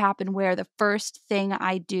would have to happen where the first thing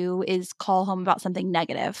I do is call home about something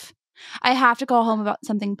negative. I have to call home about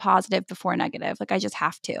something positive before negative. Like I just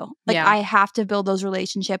have to. Like I have to build those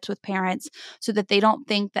relationships with parents so that they don't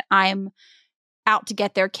think that I'm out to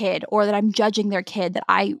get their kid or that I'm judging their kid, that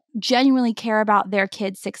I genuinely care about their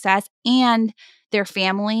kid's success and their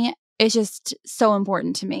family is just so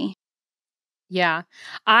important to me. Yeah.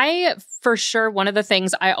 For sure, one of the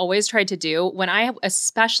things I always tried to do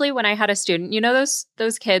especially when I had a student,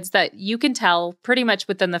 those kids that you can tell pretty much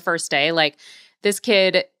within the first day, like this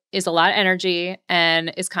kid is a lot of energy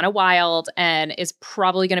and is kind of wild and is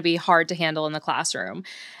probably going to be hard to handle in the classroom.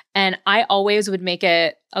 And I always would make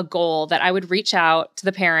it a goal that I would reach out to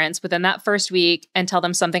the parents within that first week and tell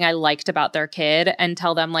them something I liked about their kid and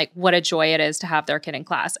tell them like what a joy it is to have their kid in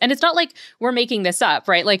class. And it's not like we're making this up,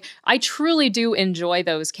 right? Like I truly do enjoy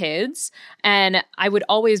those kids. And I would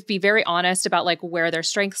always be very honest about like where their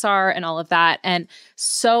strengths are and all of that. And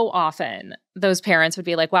so often those parents would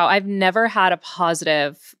be like, wow, I've never had a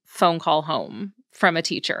positive phone call home from a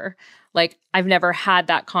teacher. Like, I've never had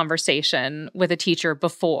that conversation with a teacher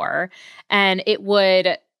before. And it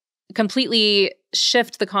would completely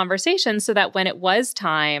shift the conversation so that when it was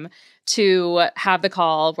time to have the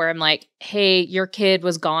call where I'm like, hey, your kid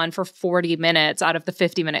was gone for 40 minutes out of the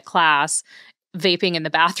 50-minute class, vaping in the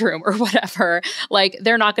bathroom or whatever, like,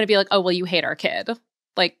 they're not going to be like, oh, well, you hate our kid.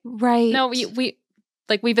 Like, right. No,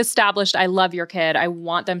 we've established I love your kid. I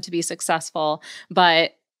want them to be successful,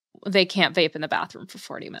 but they can't vape in the bathroom for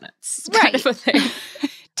 40 minutes. Right. Kind of a thing.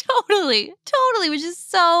 Totally, which is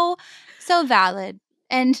so valid.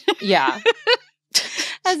 And yeah.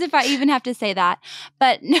 As if I even have to say that.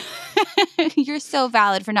 But you're so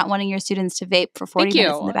valid for not wanting your students to vape for 40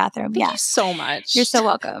 minutes in the bathroom. Thank you so much. You're so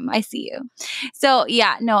welcome. I see you. So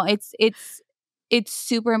yeah, no, it's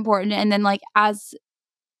super important. And then like as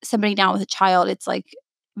somebody now with a child, it's like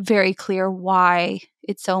very clear why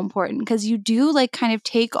it's so important, because you do like kind of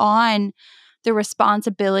take on the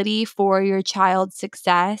responsibility for your child's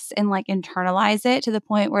success and like internalize it to the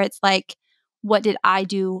point where it's like, what did I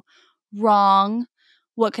do wrong?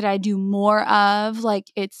 What could I do more of? Like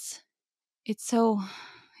it's so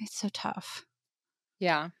tough.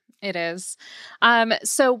 Yeah, it is.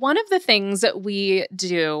 So one of the things that we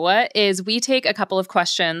do is we take a couple of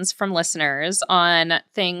questions from listeners on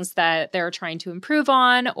things that they're trying to improve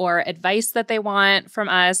on or advice that they want from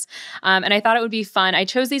us. And I thought it would be fun. I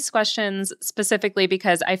chose these questions specifically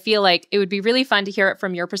because I feel like it would be really fun to hear it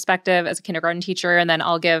from your perspective as a kindergarten teacher, and then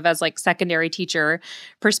I'll give as like secondary teacher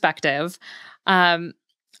perspective.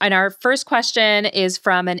 And our first question is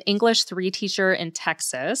from an English 3 teacher in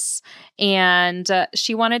Texas. And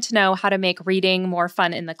she wanted to know how to make reading more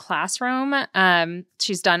fun in the classroom.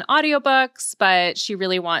 She's done audiobooks, but she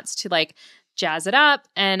really wants to like jazz it up.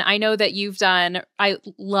 And I know that I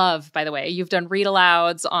love, by the way, you've done read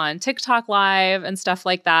alouds on TikTok Live and stuff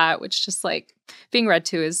like that, which just like being read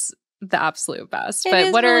to is the absolute best. It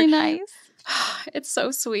is really nice. It's so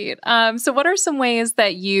sweet. So what are some ways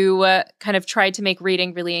that you kind of tried to make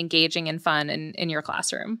reading really engaging and fun in your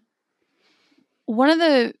classroom? One of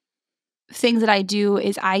the things that I do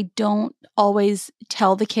is I don't always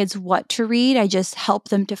tell the kids what to read. I just help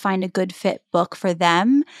them to find a good fit book for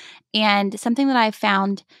them. And something that I've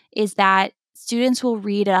found is that students will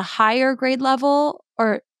read at a higher grade level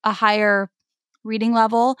or a higher reading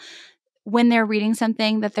level when they're reading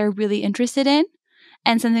something that they're really interested in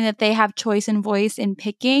and something that they have choice and voice in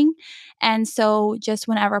picking. And so just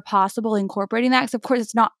whenever possible, incorporating that, because of course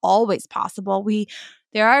it's not always possible.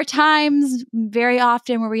 There are times very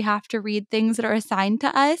often where we have to read things that are assigned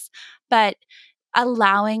to us, but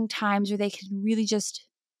allowing times where they can really just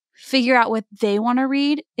figure out what they want to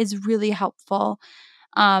read is really helpful,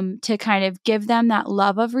 to kind of give them that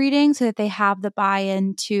love of reading so that they have the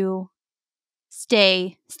buy-in to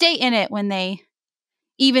stay in it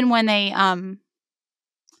even when they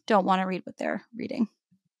don't want to read what they're reading.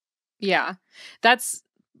 Yeah, that's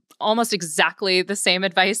almost exactly the same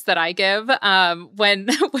advice that I give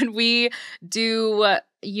when we do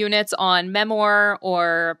units on memoir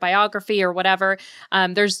or biography or whatever.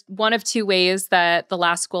 There's one of two ways that the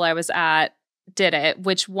last school I was at did it,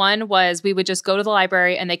 which one was we would just go to the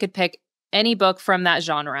library and they could pick any book from that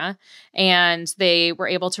genre and they were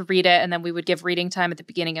able to read it, and then we would give reading time at the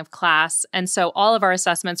beginning of class. And so all of our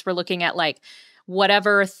assessments were looking at like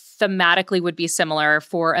whatever thematically would be similar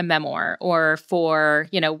for a memoir or for,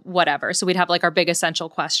 whatever. So we'd have like our big essential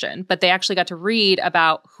question, but they actually got to read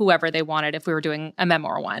about whoever they wanted if we were doing a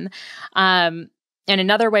memoir one. And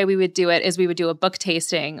another way we would do it is we would do a book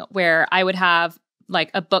tasting where I would have like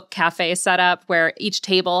a book cafe set up where each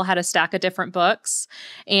table had a stack of different books,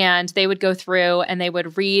 and they would go through and they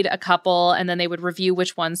would read a couple and then they would review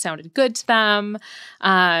which one sounded good to them.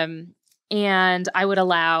 And I would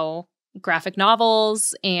allow graphic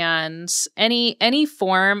novels and any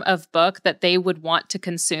form of book that they would want to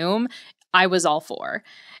consume, I was all for.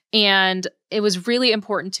 And it was really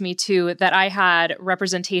important to me too that I had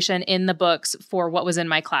representation in the books for what was in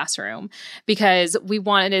my classroom, because we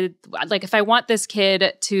wanted, like, if I want this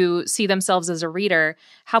kid to see themselves as a reader,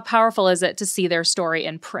 how powerful is it to see their story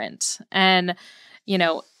in print? And, you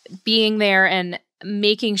know, being there and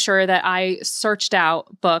making sure that I searched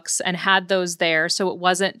out books and had those there. So it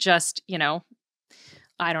wasn't just, you know,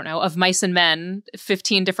 I don't know, of Mice and Men,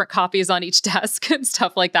 15 different copies on each desk and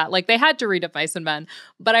stuff like that. Like, they had to read of Mice and Men,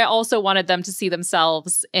 but I also wanted them to see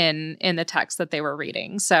themselves in the text that they were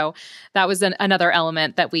reading. So that was another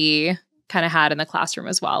element that we kind of had in the classroom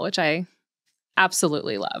as well, which I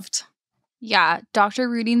absolutely loved. Yeah, Dr.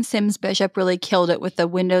 Rudine Sims Bishop really killed it with the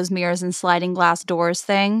windows, mirrors, and sliding glass doors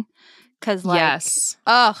thing. Because, like, yes.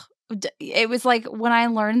 It was like when I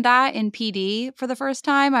learned that in PD for the first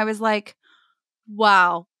time, I was like,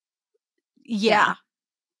 wow. Yeah.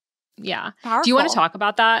 Powerful. Do you want to talk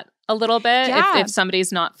about that a little bit if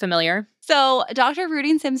somebody's not familiar? So Dr.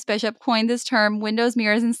 Rudine Sims Bishop coined this term, windows,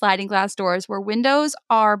 mirrors, and sliding glass doors, where windows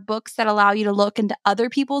are books that allow you to look into other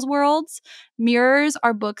people's worlds. Mirrors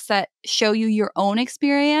are books that show you your own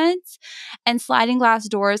experience. And sliding glass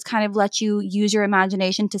doors kind of let you use your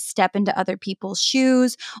imagination to step into other people's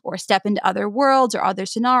shoes or step into other worlds or other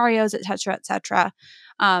scenarios, et cetera, et cetera.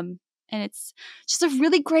 And it's just a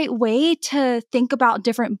really great way to think about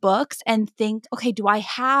different books and think, okay, do I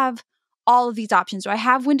have all of these options? Do I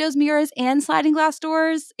have windows, mirrors, and sliding glass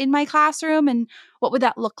doors in my classroom? And what would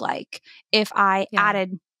that look like if I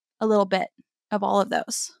added a little bit of all of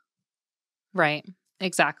those? Right.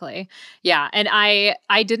 Exactly. Yeah. And I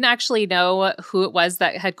didn't actually know who it was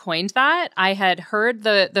that had coined that. I had heard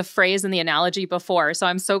the phrase and the analogy before. So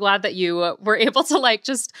I'm so glad that you were able to, like,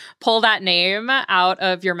 just pull that name out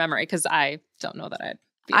of your memory, because I don't know that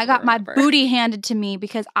I got my booty handed to me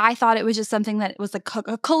because I thought it was just something that was a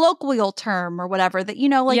colloquial term or whatever that, you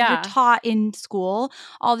know, like you're taught in school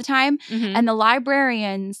all the time. Mm-hmm. And the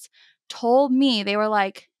librarians told me, they were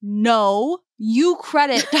like, no, you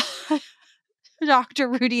credit Dr.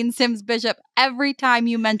 Rudine Sims Bishop every time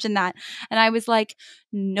you mention that. And I was like,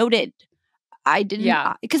 noted. I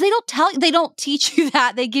didn't, because they don't teach you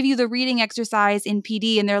that. They give you the reading exercise in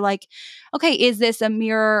PD and they're like, okay, is this a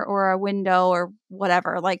mirror or a window or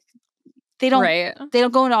whatever? Like, they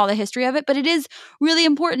don't go into all the history of it, but it is really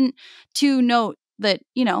important to note that,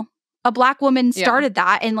 you know, a Black woman started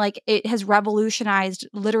that, and like it has revolutionized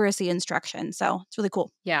literacy instruction. So it's really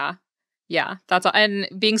cool. Yeah. Yeah. That's all. And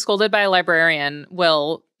being scolded by a librarian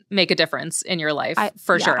will make a difference in your life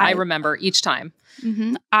for sure. I remember each time.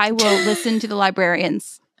 Mm-hmm. I will listen to the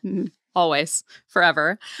librarians. Mm-hmm. Always,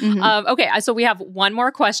 forever. Mm-hmm. Okay, so we have one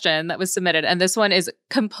more question that was submitted, and this one is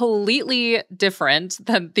completely different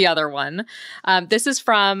than the other one. This is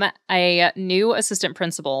from a new assistant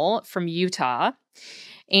principal from Utah.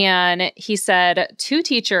 And he said 2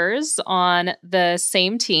 teachers on the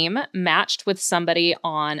same team matched with somebody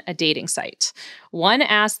on a dating site. One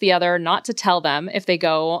asked the other not to tell them if they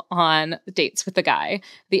go on dates with the guy.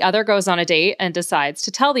 The other goes on a date and decides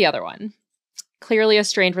to tell the other one. Clearly a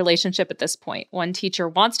strained relationship at this point. One teacher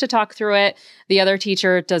wants to talk through it. The other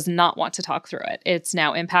teacher does not want to talk through it. It's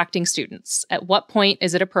now impacting students. At what point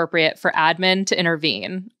is it appropriate for admin to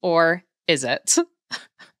intervene? Or is it?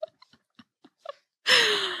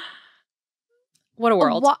 What a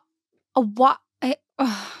world.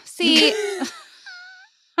 See,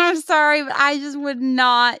 I'm sorry, but I just would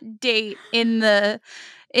not date in the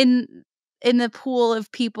pool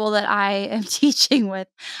of people that I am teaching with.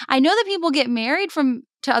 I know that people get married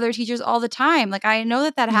to other teachers all the time. Like, I know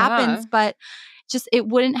that happens, but just it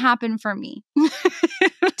wouldn't happen for me.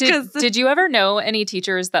 Did you ever know any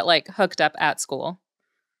teachers that like hooked up at school?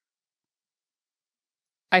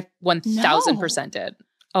 I 1000% did.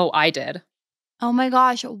 Oh, I did. Oh my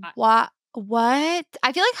gosh. What?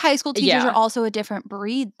 I feel like high school teachers are also a different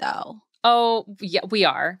breed though. Oh, yeah, we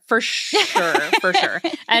are. For sure. For sure.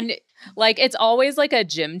 And like, it's always like a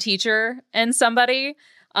gym teacher and somebody.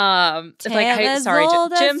 It's like, hey, sorry,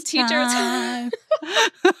 gym teachers. I'm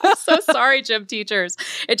so sorry, gym teachers.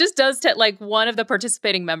 It just does like one of the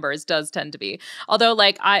participating members does tend to be. Although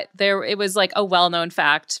like it was like a well-known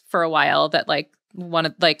fact for a while that like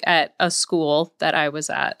at a school that I was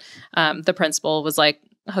at, the principal was like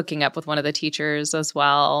hooking up with one of the teachers as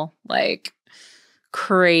well. Like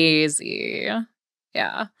crazy.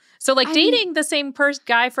 Yeah. So like dating the same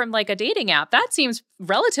guy from like a dating app, that seems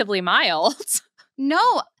relatively mild.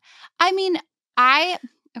 No, I mean,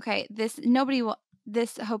 this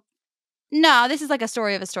is like a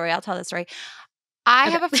story of a story. I'll tell this story. I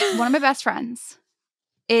have one of my best friends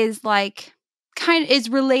is like is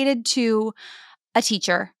related to a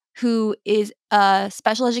teacher who is a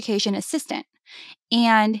special education assistant.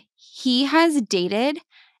 And he has dated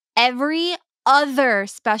every other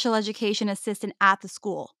special education assistant at the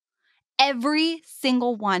school. Every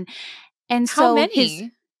single one. And How so many? his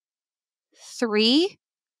 3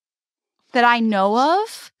 that I know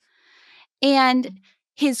of. And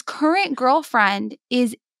his current girlfriend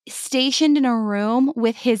is stationed in a room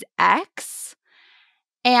with his ex.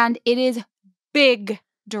 And it is big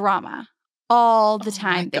drama all the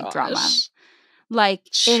time. Big drama. Like,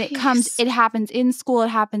 and it happens in school, it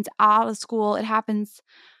happens out of school, it happens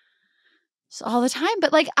all the time.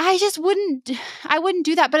 But like, I wouldn't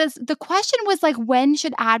do that. But the question was like, when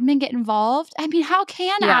should admin get involved? I mean, how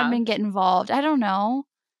can admin get involved? I don't know.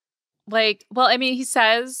 Like, well, I mean, he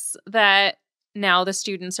says that now the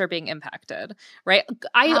students are being impacted, right?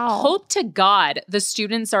 I hope to God the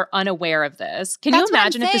students are unaware of this. Can you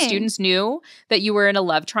imagine if the students knew that you were in a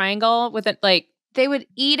love triangle with it? Like, they would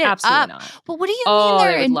eat it absolutely up. Not. But what do you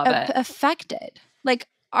mean they're affected? Like,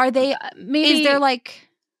 are they, maybe, is there like...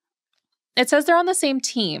 It says they're on the same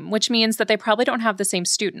team, which means that they probably don't have the same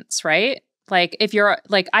students, right? Like, if you're,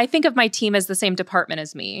 like, I think of my team as the same department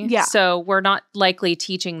as me. Yeah. So we're not likely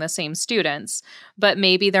teaching the same students, but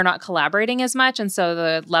maybe they're not collaborating as much. And so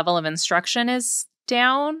the level of instruction is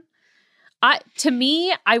down. To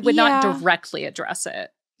me, I would not directly address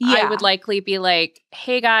it. I would likely be like,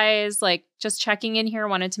 hey, guys, like, just checking in here.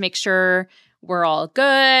 Wanted to make sure we're all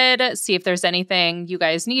good. See if there's anything you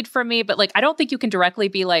guys need from me. But, like, I don't think you can directly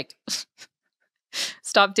be like,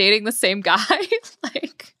 stop dating the same guy.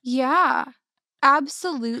 Like, yeah,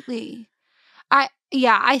 absolutely.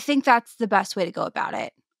 I think that's the best way to go about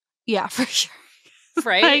it. Yeah, for sure.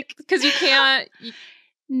 Right? Because you can't.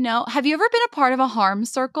 No. Have you ever been a part of a harm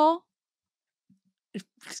circle?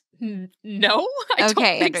 No, I don't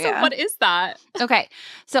think Andrea. So. What is that? Okay.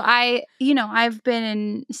 So I've been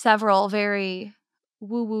in several very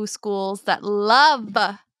woo-woo schools that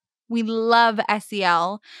we love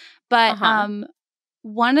SEL, but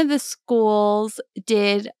one of the schools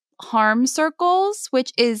did harm circles,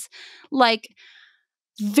 which is like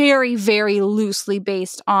very, very loosely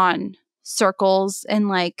based on circles and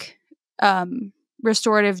like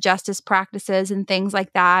restorative justice practices and things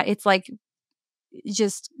like that. It's like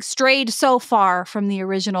just strayed so far from the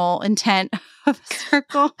original intent of a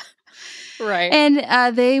circle. Right.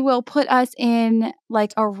 And they will put us in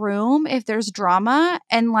like a room if there's drama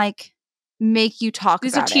and like make you talk about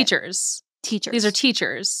it. These are teachers. These are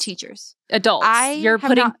teachers. Teachers. Adults. You're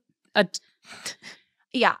putting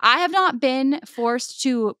Yeah, I have not been forced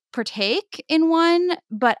to partake in one,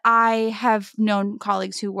 but I have known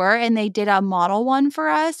colleagues who were, and they did a model one for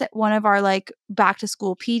us at one of our like back to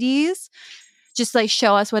school PDs. Just like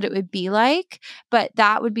show us what it would be like. But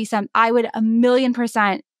that would be I would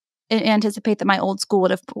 1,000,000% anticipate that my old school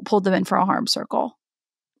would have pulled them in for a harm circle.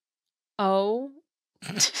 Oh.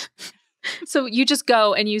 So you just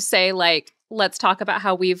go and you say like, let's talk about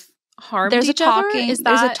how we've harmed each other?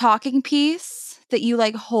 There's a talking piece that you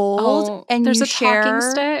like hold and you share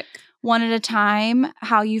talking stick? One at a time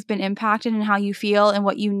how you've been impacted and how you feel and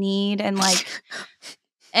what you need and like...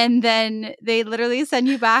 And then they literally send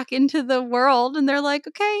you back into the world and they're like,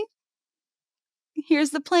 okay,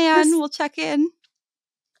 here's the plan. We'll check in.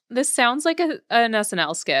 This sounds like an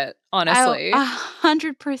SNL skit, honestly.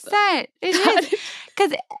 100%. It is.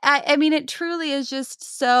 Because, I mean, it truly is just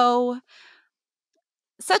such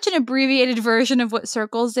an abbreviated version of what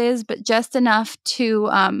circles is, but just enough to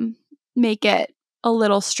make it a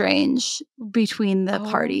little strange between the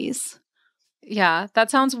parties. Yeah, that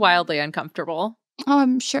sounds wildly uncomfortable. Oh,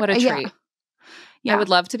 I'm sure. What a treat. Yeah. I would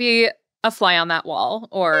love to be a fly on that wall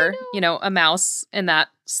or, a mouse in that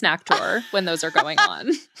snack drawer when those are going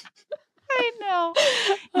on. I know.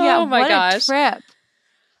 Oh my gosh. A trip.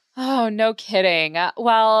 Oh, no kidding.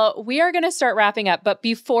 Well, we are going to start wrapping up. But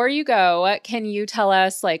before you go, can you tell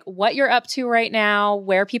us like what you're up to right now,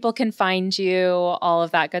 where people can find you, all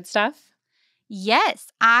of that good stuff? Yes,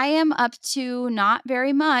 I am up to not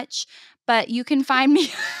very much, but you can find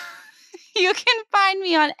me... You can find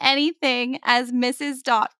me on anything as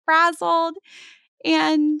Mrs.Frazzled.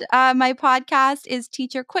 And my podcast is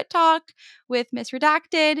Teacher Quit Talk with Miss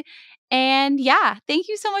Redacted. And yeah, thank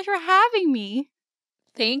you so much for having me.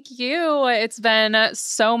 Thank you. It's been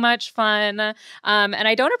so much fun. And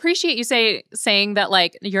I don't appreciate you saying that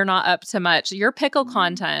like you're not up to much. Your pickle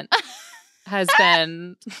content has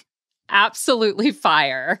been absolutely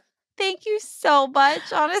fire. Thank you so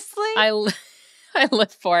much, honestly. I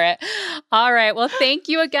live for it. All right. Well, thank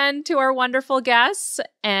you again to our wonderful guests,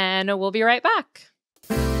 and we'll be right back.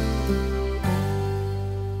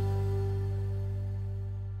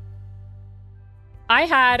 I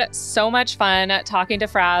had so much fun talking to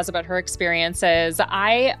Fraz about her experiences.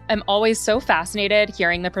 I am always so fascinated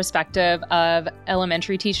hearing the perspective of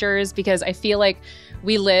elementary teachers because I feel like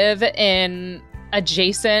we live in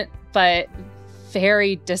adjacent but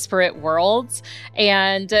very disparate worlds.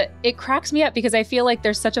 And it cracks me up because I feel like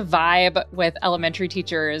there's such a vibe with elementary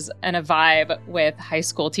teachers and a vibe with high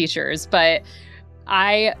school teachers. But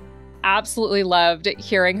I absolutely loved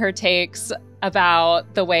hearing her takes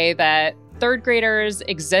about the way that third graders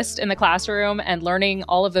exist in the classroom and learning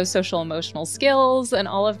all of those social emotional skills and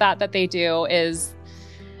all of that they do is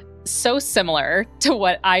so similar to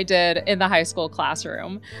what I did in the high school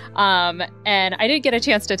classroom. And I didn't get a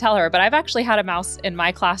chance to tell her, but I've actually had a mouse in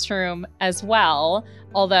my classroom as well.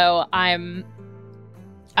 Although I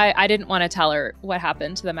didn't want to tell her what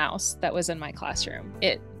happened to the mouse that was in my classroom.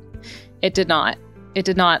 It did not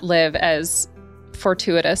live as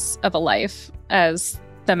fortuitous of a life as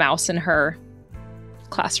the mouse in her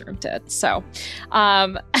classroom did. So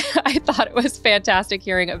I thought it was fantastic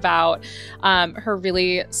hearing about her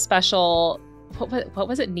really special, what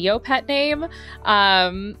was it, Neopet name?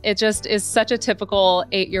 It just is such a typical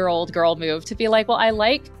 8-year-old girl move to be like, well, I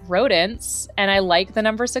like rodents and I like the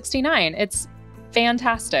number 69. It's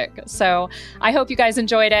fantastic. So I hope you guys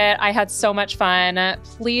enjoyed it. I had so much fun.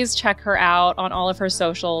 Please check her out on all of her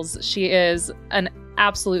socials. She is an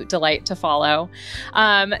absolute delight to follow.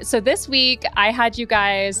 So this week, I had you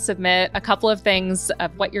guys submit a couple of things of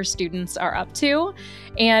what your students are up to.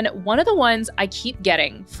 And one of the ones I keep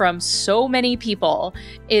getting from so many people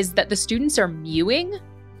is that the students are mewing.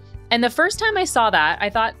 And the first time I saw that, I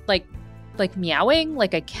thought like meowing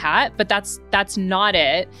like a cat, but that's not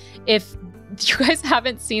it. If you guys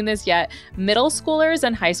haven't seen this yet, middle schoolers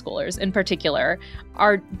and high schoolers in particular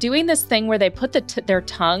are doing this thing where they put their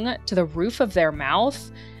tongue to the roof of their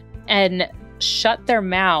mouth and shut their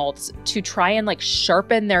mouths to try and like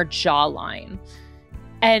sharpen their jawline.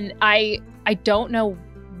 And I don't know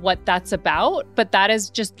what that's about, but that is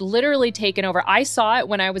just literally taken over. I saw it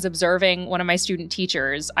when I was observing one of my student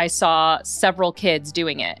teachers. I saw several kids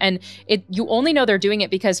doing it, and you only know they're doing it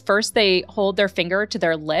because first they hold their finger to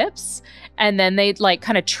their lips and then they like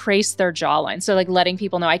kind of trace their jawline. So like letting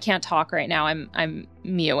people know I can't talk right now. I'm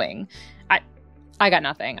mewing. I got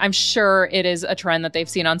nothing. I'm sure it is a trend that they've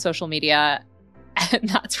seen on social media and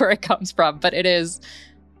that's where it comes from, but it is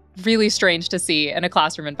really strange to see in a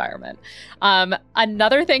classroom environment.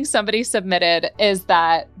 Another thing somebody submitted is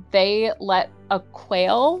that they let a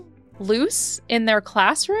quail loose in their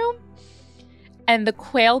classroom and the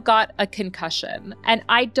quail got a concussion. And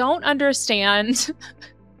I don't understand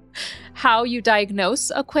how you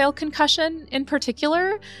diagnose a quail concussion in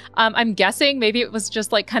particular. I'm guessing maybe it was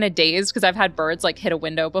just like kind of dazed because I've had birds like hit a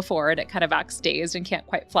window before and it kind of acts dazed and can't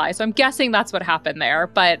quite fly. So I'm guessing that's what happened there.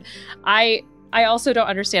 But I also don't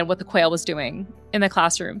understand what the quail was doing in the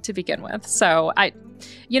classroom to begin with. So to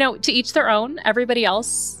each their own. Everybody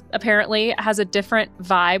else apparently has a different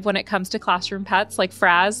vibe when it comes to classroom pets. Like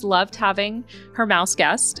Fraz loved having her mouse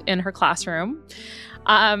guest in her classroom.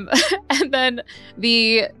 And then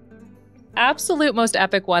the absolute most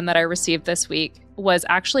epic one that I received this week was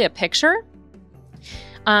actually a picture.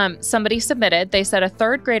 Somebody submitted, they said a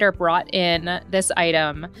third grader brought in this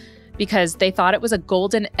item because they thought it was a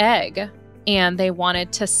golden egg and they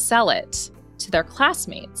wanted to sell it to their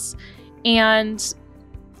classmates. And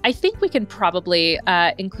I think we can probably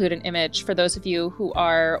include an image for those of you who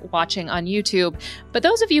are watching on YouTube. But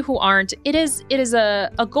those of you who aren't, it is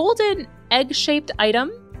a golden egg-shaped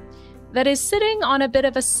item that is sitting on a bit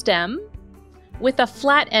of a stem with a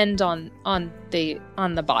flat end on the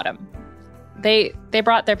bottom. They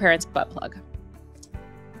brought their parents' butt plug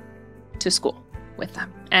to school with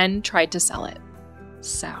them and tried to sell it.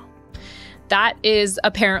 So that is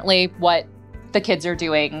apparently what the kids are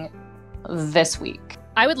doing this week.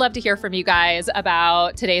 I would love to hear from you guys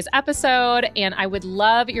about today's episode, and I would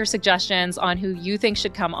love your suggestions on who you think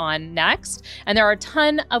should come on next. And there are a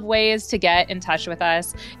ton of ways to get in touch with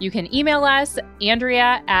us. You can email us,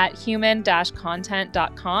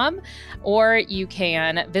 Andrea@human-content.com, or you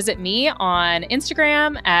can visit me on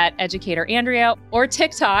Instagram at Educator Andrea or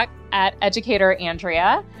TikTok at Educator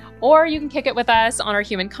Andrea. Or you can kick it with us on our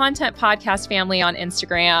Human Content Podcast family on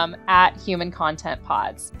Instagram at Human Content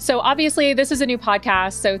Pods. So obviously this is a new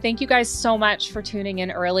podcast, so thank you guys so much for tuning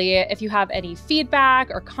in early. If you have any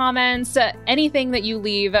feedback or comments, anything that you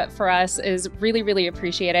leave for us is really, really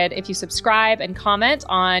appreciated. If you subscribe and comment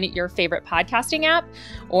on your favorite podcasting app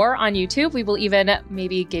or on YouTube, we will even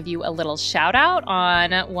maybe give you a little shout out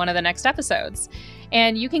on one of the next episodes.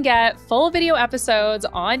 And you can get full video episodes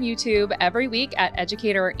on YouTube every week at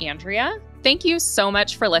Educator Andrea. Thank you so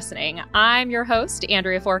much for listening. I'm your host,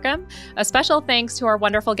 Andrea Forcum. A special thanks to our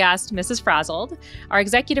wonderful guest, Mrs. Frazzled. Our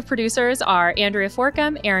executive producers are Andrea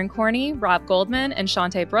Forcum, Aaron Corney, Rob Goldman, and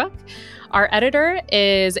Shantae Brooke. Our editor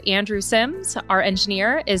is Andrew Sims. Our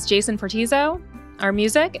engineer is Jason Fortizo. Our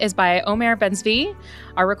music is by Omer Benzvi.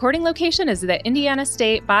 Our recording location is the Indiana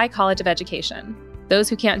State by College of Education. Those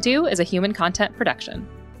Who Can't Do is a human content production.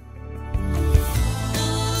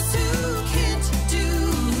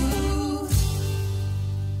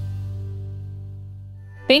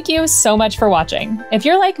 Thank you so much for watching. If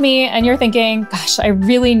you're like me and you're thinking, gosh, I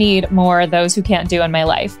really need more Those Who Can't Do in my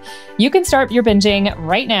life, you can start your binging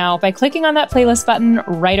right now by clicking on that playlist button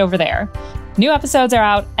right over there. New episodes are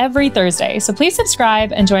out every Thursday, so please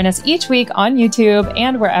subscribe and join us each week on YouTube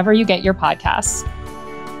and wherever you get your podcasts.